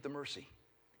received the mercy.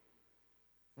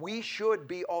 We should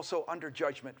be also under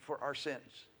judgment for our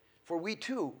sins, for we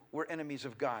too were enemies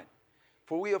of God,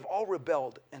 for we have all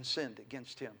rebelled and sinned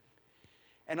against him.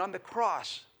 And on the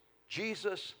cross,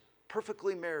 Jesus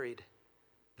perfectly married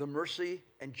the mercy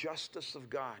and justice of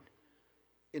God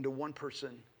into one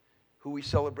person who we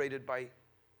celebrated by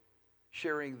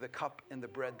sharing the cup and the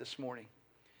bread this morning.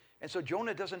 And so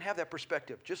Jonah doesn't have that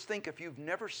perspective. Just think if you've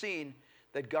never seen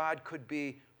that God could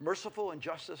be merciful and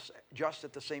just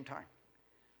at the same time.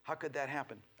 How could that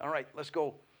happen? All right, let's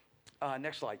go.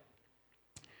 Next slide.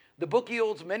 The book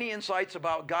yields many insights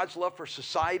about God's love for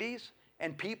societies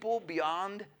and people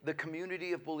beyond the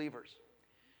community of believers.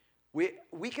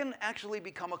 We can actually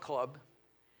become a club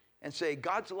and say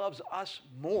God loves us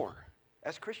more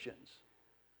as Christians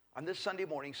on this Sunday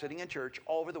morning sitting in church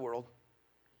all over the world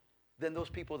than those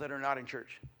people that are not in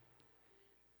church.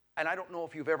 And I don't know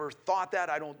if you've ever thought that.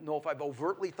 I don't know if I've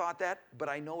overtly thought that, but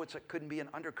I know it couldn't be an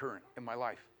undercurrent in my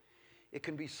life. It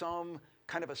can be some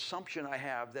kind of assumption I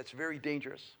have that's very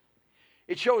dangerous.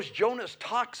 It shows Jonah's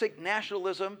toxic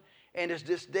nationalism and his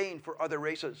disdain for other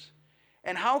races.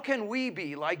 And how can we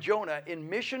be like Jonah in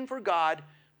mission for God,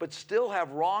 but still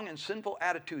have wrong and sinful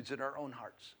attitudes in our own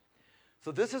hearts?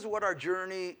 So this is what our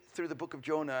journey through the book of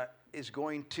Jonah is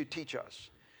going to teach us.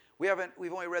 We've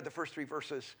only read the first 3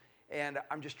 verses, and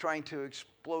I'm just trying to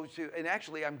explode to, and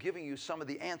actually I'm giving you some of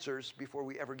the answers before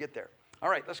we ever get there. All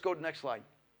right, let's go to the next slide.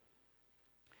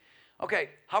 Okay,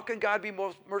 how can God be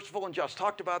most merciful and just?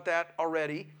 Talked about that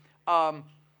already.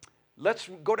 Let's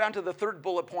go down to the third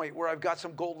bullet point where I've got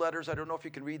some gold letters. I don't know if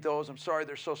you can read those. I'm sorry,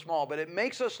 they're so small. But it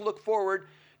makes us look forward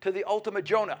to the ultimate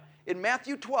Jonah. In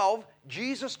Matthew 12,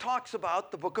 Jesus talks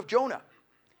about the book of Jonah,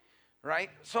 right?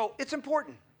 So it's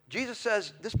important. Jesus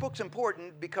says this book's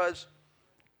important because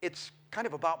it's kind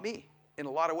of about me in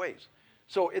a lot of ways.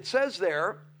 So it says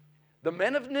there, the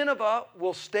men of Nineveh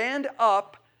will stand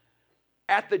up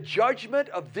at the judgment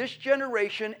of this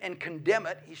generation and condemn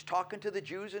it. He's talking to the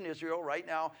Jews in Israel right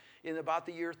now in about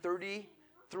the year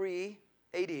 33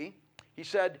 AD. He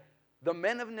said, the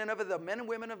men of Nineveh, the men and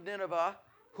women of Nineveh,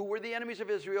 who were the enemies of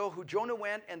Israel, who Jonah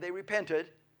went and they repented,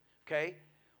 okay,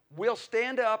 will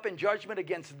stand up in judgment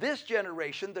against this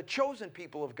generation, the chosen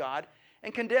people of God,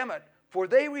 and condemn it. For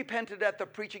they repented at the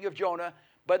preaching of Jonah,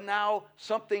 but now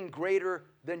something greater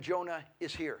than Jonah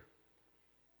is here.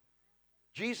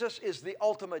 Jesus is the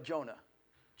ultimate Jonah.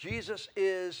 Jesus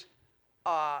is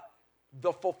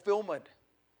the fulfillment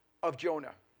of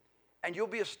Jonah. And you'll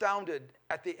be astounded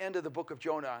at the end of the book of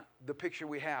Jonah, the picture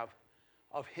we have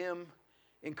of him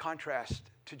in contrast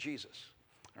to Jesus.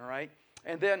 All right?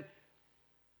 And then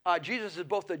Jesus is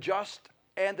both the just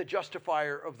and the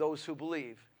justifier of those who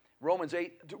believe. Romans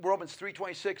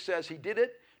 3:26 says he did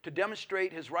it to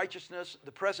demonstrate his righteousness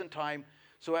the present time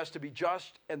so as to be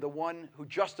just and the one who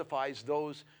justifies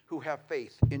those who have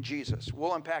faith in Jesus.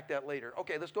 We'll unpack that later.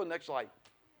 Okay, let's go to the next slide.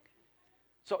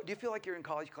 So do you feel like you're in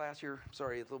college class here?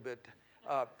 Sorry, a little bit,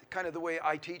 kind of the way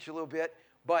I teach a little bit.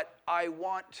 But I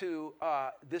want to,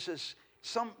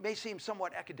 may seem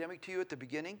somewhat academic to you at the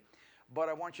beginning, but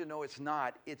I want you to know it's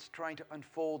not. It's trying to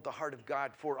unfold the heart of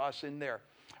God for us in there.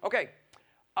 Okay,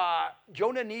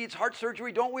 Jonah needs heart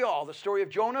surgery, don't we all? The story of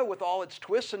Jonah, with all its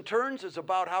twists and turns, is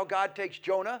about how God takes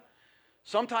Jonah,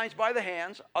 sometimes by the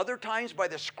hands, other times by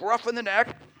the scruff in the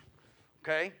neck,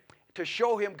 okay, to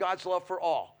show him God's love for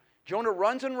all. Jonah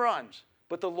runs and runs,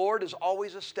 but the Lord is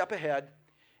always a step ahead,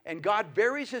 and God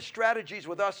varies his strategies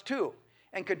with us too,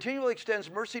 and continually extends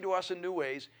mercy to us in new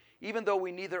ways, even though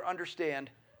we neither understand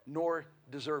nor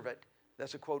deserve it.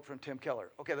 That's a quote from Tim Keller.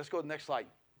 Okay, let's go to the next slide.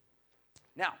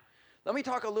 Now, let me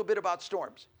talk a little bit about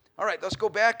storms. All right, let's go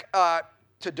back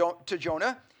to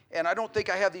Jonah, and I don't think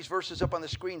I have these verses up on the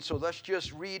screen, so let's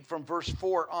just read from verse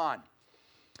 4 on.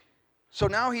 So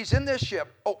now he's in this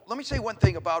ship. Oh, let me say one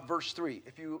thing about verse 3.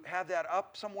 If you have that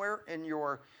up somewhere in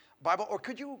your Bible, or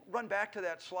could you run back to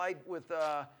that slide with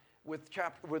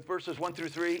verses 1 through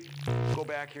 3? Go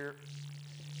back here.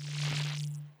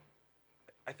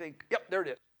 I think, yep, there it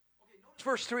is. Okay, notice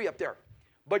verse 3 up there.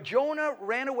 But Jonah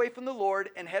ran away from the Lord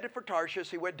and headed for Tarshish.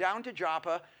 He went down to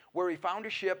Joppa, where he found a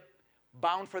ship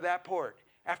bound for that port.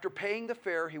 After paying the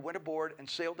fare, he went aboard and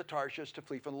sailed to Tarshish to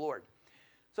flee from the Lord.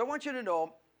 So I want you to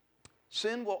know,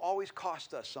 sin will always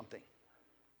cost us something.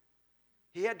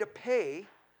 He had to pay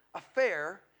a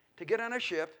fare to get on a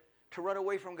ship to run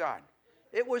away from God.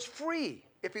 It was free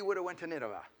if he would have went to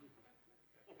Nineveh.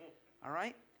 All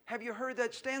right? Have you heard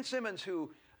that Stan Simmons, who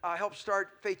helped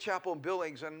start Faith Chapel in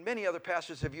Billings, and many other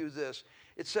pastors have used this,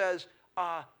 it says,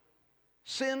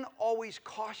 sin always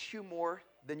costs you more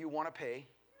than you want to pay,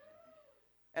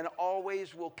 and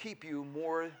always will keep you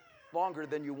longer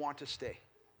than you want to stay.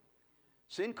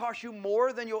 Sin costs you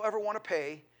more than you'll ever want to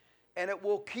pay, and it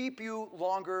will keep you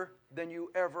longer than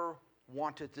you ever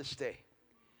wanted to stay.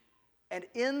 And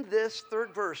in this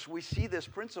third verse, we see this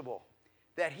principle,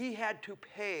 that he had to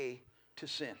pay to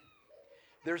sin.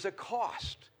 There's a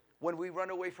cost when we run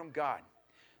away from God.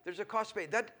 There's a cost to pay.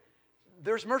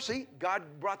 There's mercy. God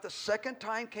brought the second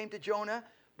time, came to Jonah,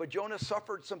 but Jonah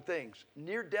suffered some things,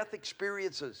 near-death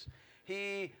experiences.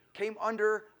 He came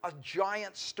under a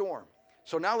giant storm.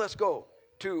 So now let's go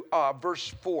to verse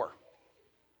 4.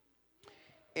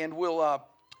 And we'll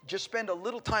just spend a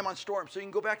little time on storms. So you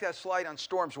can go back to that slide on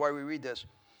storms while we read this.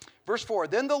 Verse 4,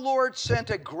 then the Lord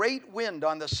sent a great wind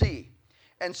on the sea,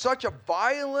 and such a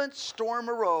violent storm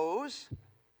arose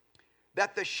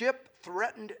that the ship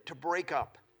threatened to break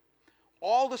up.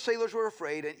 All the sailors were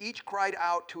afraid, and each cried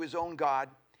out to his own God,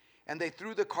 and they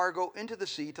threw the cargo into the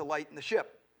sea to lighten the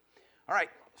ship. All right,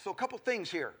 so a couple things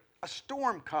here. A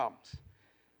storm comes.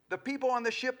 The people on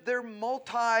the ship, they're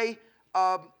multi-deity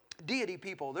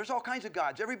people. There's all kinds of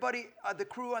gods. Everybody, the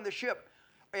crew on the ship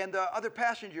and the other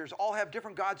passengers all have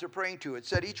different gods they're praying to. It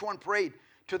said each one prayed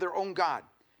to their own God,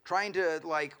 trying to,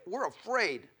 we're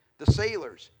afraid. The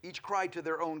sailors each cried to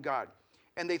their own God.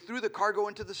 And they threw the cargo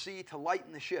into the sea to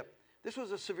lighten the ship. This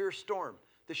was a severe storm.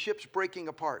 The ship's breaking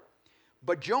apart.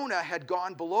 But Jonah had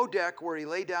gone below deck, where he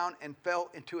lay down and fell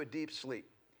into a deep sleep.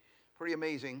 Pretty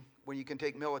amazing when you can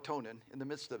take melatonin in the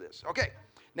midst of this. Okay,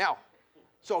 now,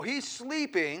 so he's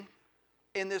sleeping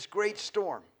in this great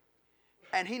storm,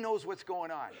 and he knows what's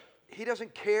going on. He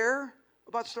doesn't care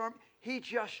about storm. He's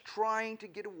just trying to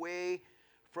get away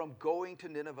from going to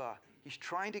Nineveh. He's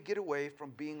trying to get away from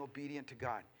being obedient to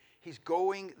God. He's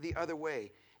going the other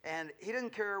way, and he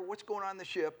doesn't care what's going on in the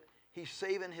ship. He's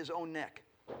saving his own neck.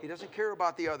 He doesn't care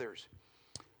about the others.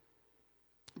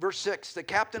 Verse 6, the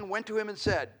captain went to him and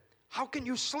said, how can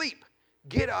you sleep?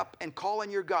 Get up and call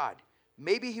on your God.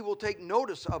 Maybe he will take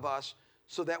notice of us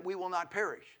so that we will not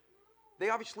perish. They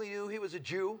obviously knew he was a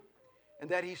Jew and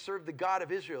that he served the God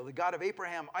of Israel, the God of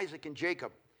Abraham, Isaac, and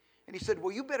Jacob. And he said,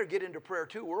 well, you better get into prayer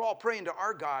too. We're all praying to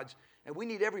our gods, and we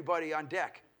need everybody on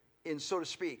deck, so to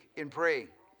speak, in praying.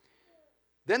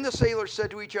 Then the sailors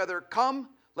said to each other, come,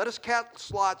 let us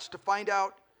cast lots to find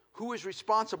out who is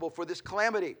responsible for this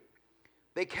calamity.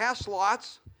 They cast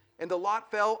lots, and the lot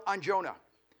fell on Jonah.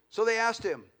 So they asked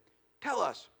him, tell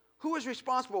us, who is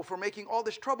responsible for making all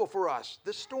this trouble for us,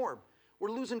 this storm?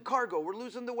 We're losing cargo. We're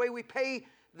losing the way we pay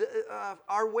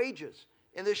our wages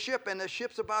in this ship, and the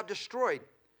ship's about destroyed.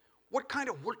 What kind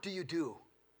of work do you do?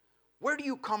 Where do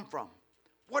you come from?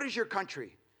 What is your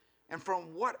country? And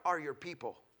from what are your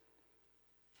people?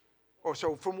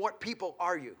 From what people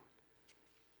are you?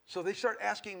 So they start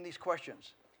asking these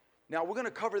questions. Now, we're going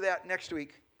to cover that next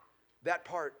week, that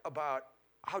part about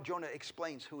how Jonah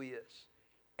explains who he is.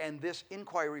 And this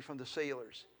inquiry from the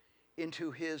sailors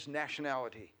into his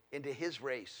nationality, into his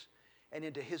race, and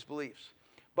into his beliefs.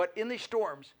 But in these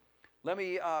storms, let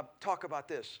me talk about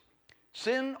this.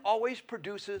 Sin always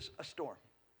produces a storm.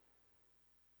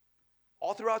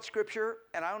 All throughout Scripture,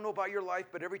 and I don't know about your life,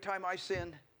 but every time I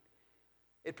sin,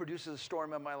 it produces a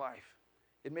storm in my life.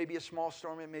 It may be a small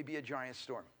storm, it may be a giant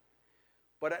storm.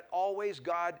 But always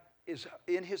God is,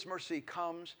 in his mercy,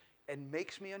 comes and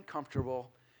makes me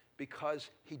uncomfortable because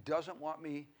he doesn't want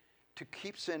me to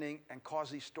keep sinning and cause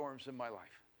these storms in my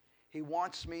life. He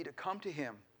wants me to come to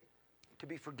him, to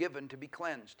be forgiven, to be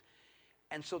cleansed,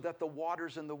 and so that the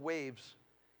waters and the waves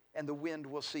and the wind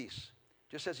will cease.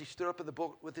 Just as he stood up in the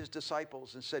boat with his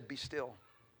disciples and said, "Be still."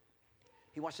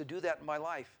 He wants to do that in my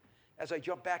life as I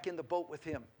jump back in the boat with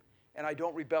him and I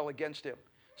don't rebel against him.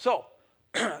 So,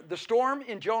 the storm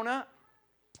in Jonah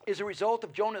is a result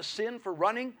of Jonah's sin for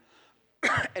running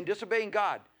and disobeying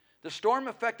God. The storm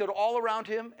affected all around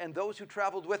him and those who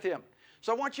traveled with him.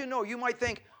 So I want you to know, you might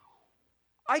think,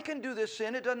 I can do this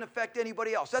sin, it doesn't affect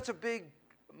anybody else. That's a big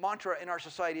mantra in our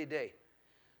society today.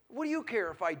 What do you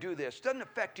care if I do this? It doesn't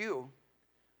affect you.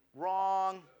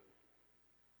 Wrong.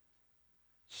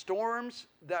 Storms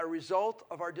that are a result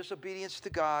of our disobedience to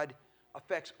God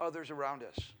affects others around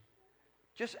us.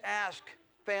 Just ask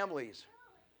families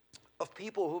of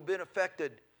people who've been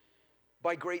affected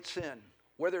by great sin,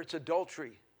 whether it's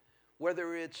adultery,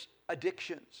 whether it's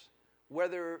addictions,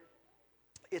 whether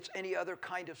it's any other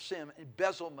kind of sin,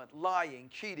 embezzlement, lying,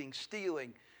 cheating,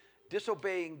 stealing,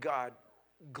 disobeying God,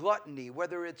 gluttony,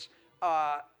 whether it's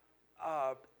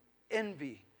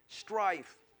envy,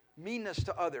 strife, meanness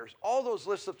to others, all those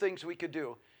lists of things we could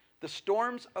do. The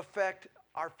storms affect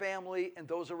our family and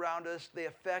those around us. They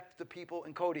affect the people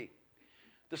in Cody.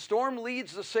 The storm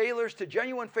leads the sailors to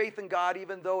genuine faith in God,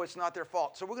 even though it's not their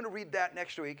fault. So we're going to read that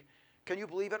next week. Can you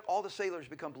believe it? All the sailors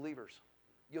become believers.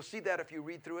 You'll see that if you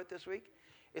read through it this week.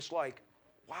 It's like,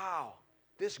 wow,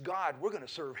 this God, we're going to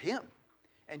serve him.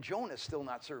 And Jonah's still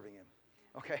not serving him.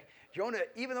 Okay? Jonah,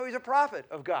 even though he's a prophet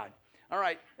of God. All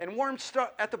right, and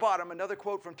at the bottom, another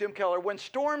quote from Tim Keller. When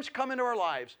storms come into our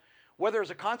lives, whether as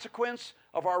a consequence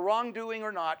of our wrongdoing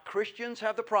or not, Christians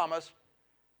have the promise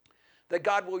that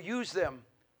God will use them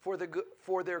for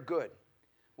their good.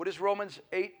 What does Romans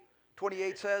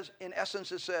 8:28 says? In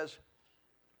essence, it says,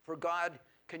 for God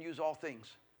can use all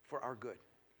things for our good.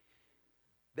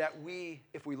 That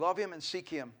if we love him and seek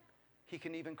him, he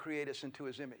can even create us into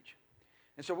his image.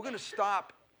 And so we're going to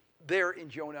stop there in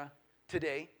Jonah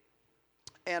today.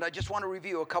 And I just want to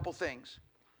review a couple things.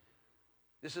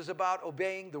 This is about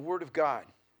obeying the word of God.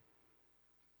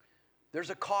 There's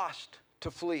a cost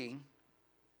to fleeing.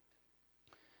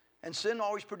 And sin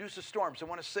always produces storms. I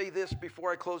want to say this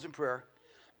before I close in prayer.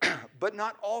 But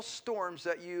not all storms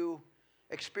that you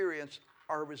experience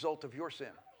are a result of your sin.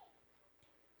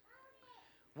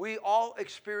 We all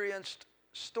experienced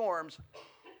storms.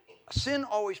 Sin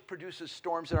always produces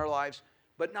storms in our lives,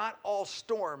 but not all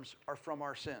storms are from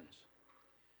our sins.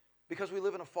 Because we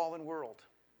live in a fallen world.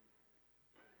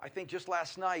 I think just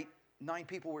last night, 9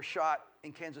 people were shot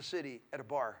in Kansas City at a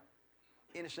bar.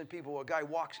 Innocent people. A guy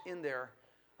walks in there,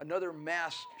 another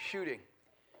mass shooting.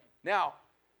 Now,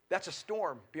 that's a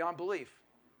storm beyond belief.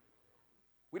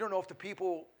 We don't know if the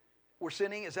people were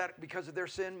sinning. Is that because of their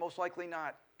sin? Most likely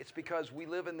not. It's because we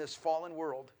live in this fallen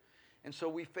world, and so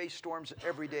we face storms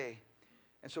every day.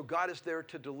 And so God is there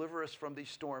to deliver us from these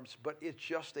storms, but it's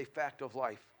just a fact of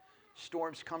life.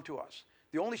 Storms come to us.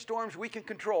 The only storms we can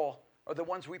control are the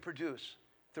ones we produce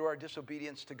through our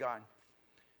disobedience to God.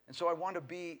 And so I want to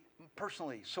be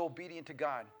personally so obedient to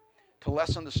God to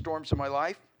lessen the storms of my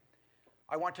life.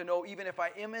 I want to know, even if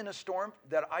I am in a storm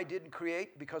that I didn't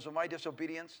create because of my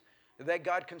disobedience, that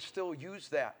God can still use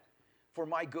that for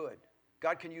my good.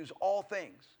 God can use all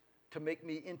things to make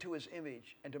me into his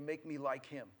image and to make me like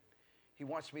him. He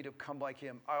wants me to come like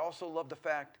him. I also love the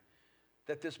fact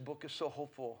that this book is so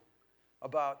hopeful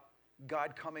about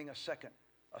God coming a second,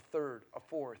 a third, a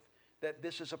fourth, that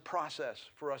this is a process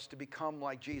for us to become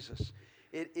like Jesus.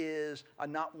 It is a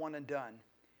not one and done.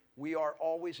 We are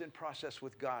always in process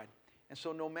with God. And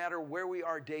so no matter where we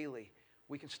are daily,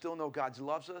 we can still know God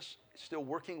loves us, still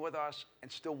working with us,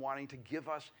 and still wanting to give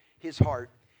us his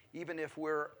heart, even if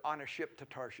we're on a ship to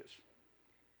Tarshish.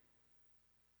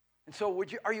 And so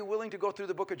are you willing to go through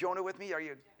the book of Jonah with me? Are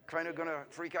you kind of going to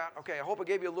freak out? Okay, I hope I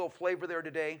gave you a little flavor there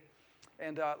today.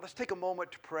 And let's take a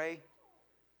moment to pray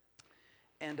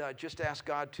and just ask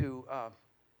God to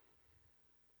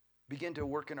begin to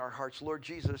work in our hearts. Lord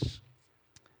Jesus,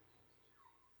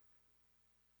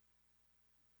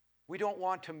 we don't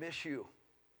want to miss you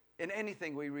in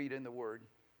anything we read in the Word.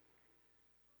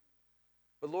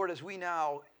 But Lord, as we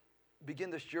now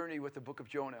begin this journey with the book of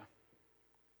Jonah,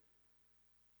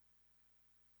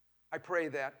 I pray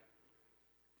that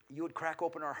you would crack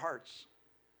open our hearts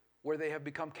where they have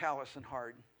become callous and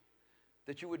hard,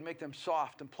 that you would make them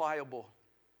soft and pliable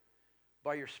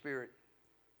by your Spirit,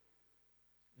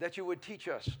 that you would teach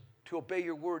us to obey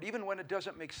your word even when it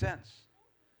doesn't make sense.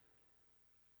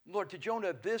 Lord, to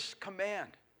Jonah, this command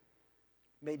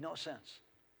made no sense.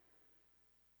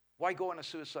 Why go on a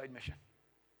suicide mission?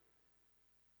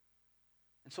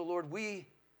 And so, Lord, we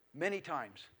many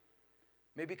times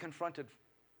may be confronted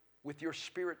with your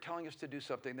Spirit telling us to do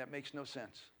something that makes no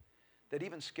sense, that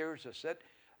even scares us, that,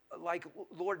 like,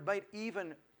 Lord, might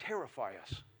even terrify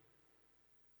us.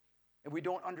 And we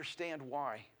don't understand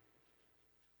why.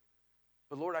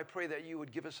 But Lord, I pray that you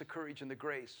would give us the courage and the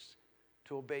grace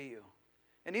to obey you.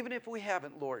 And even if we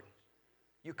haven't, Lord,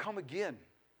 you come again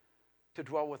to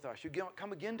dwell with us. You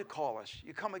come again to call us.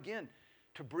 You come again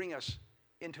to bring us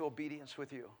into obedience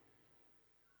with you.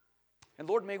 And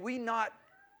Lord, may we not,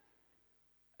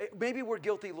 maybe we're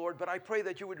guilty, Lord, but I pray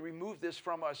that you would remove this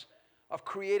from us of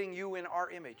creating you in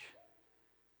our image.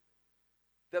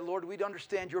 That, Lord, we'd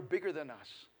understand you're bigger than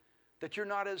us. That you're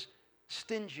not as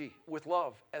stingy with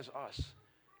love as us.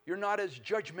 You're not as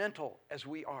judgmental as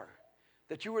we are.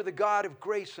 That you are the God of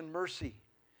grace and mercy.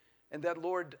 And that,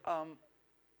 Lord,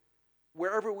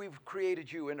 wherever we've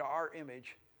created you into our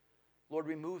image, Lord,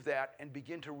 remove that and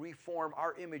begin to reform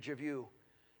our image of you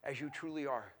as you truly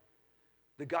are.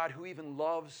 The God who even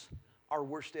loves our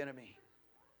worst enemy.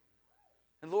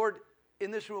 And Lord,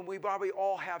 in this room, we probably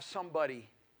all have somebody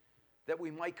that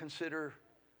we might consider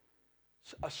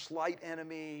a slight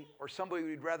enemy, or somebody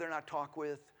we'd rather not talk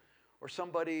with, or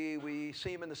somebody we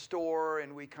see them in the store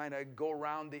and we kind of go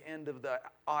around the end of the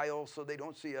aisle so they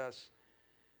don't see us.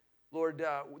 Lord,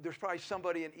 there's probably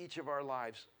somebody in each of our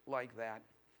lives like that.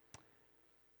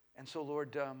 And so,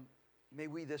 Lord, may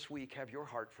we this week have your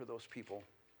heart for those people.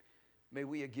 May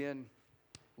we again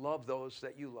love those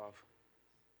that you love.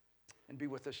 And be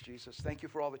with us, Jesus. Thank you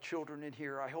for all the children in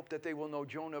here. I hope that they will know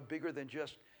Jonah bigger than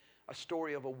just a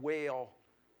story of a whale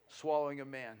swallowing a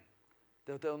man.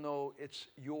 That they'll know it's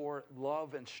your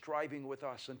love and striving with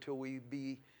us until we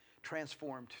be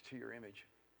transformed to your image.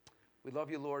 We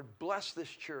love you, Lord. Bless this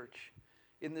church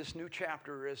in this new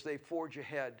chapter as they forge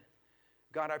ahead.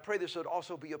 God, I pray this would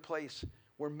also be a place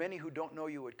where many who don't know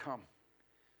you would come.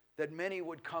 That many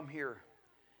would come here.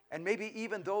 And maybe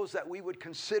even those that we would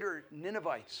consider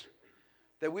Ninevites,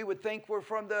 that we would think were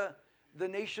from the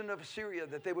nation of Assyria,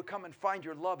 that they would come and find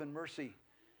your love and mercy,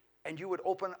 and you would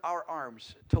open our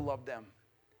arms to love them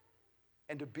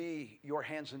and to be your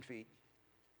hands and feet.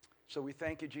 So we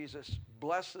thank you, Jesus.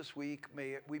 Bless this week.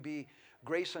 May we be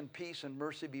grace and peace and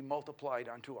mercy be multiplied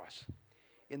unto us.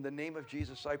 In the name of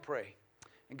Jesus, I pray.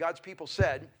 And God's people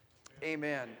said,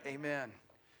 amen, amen.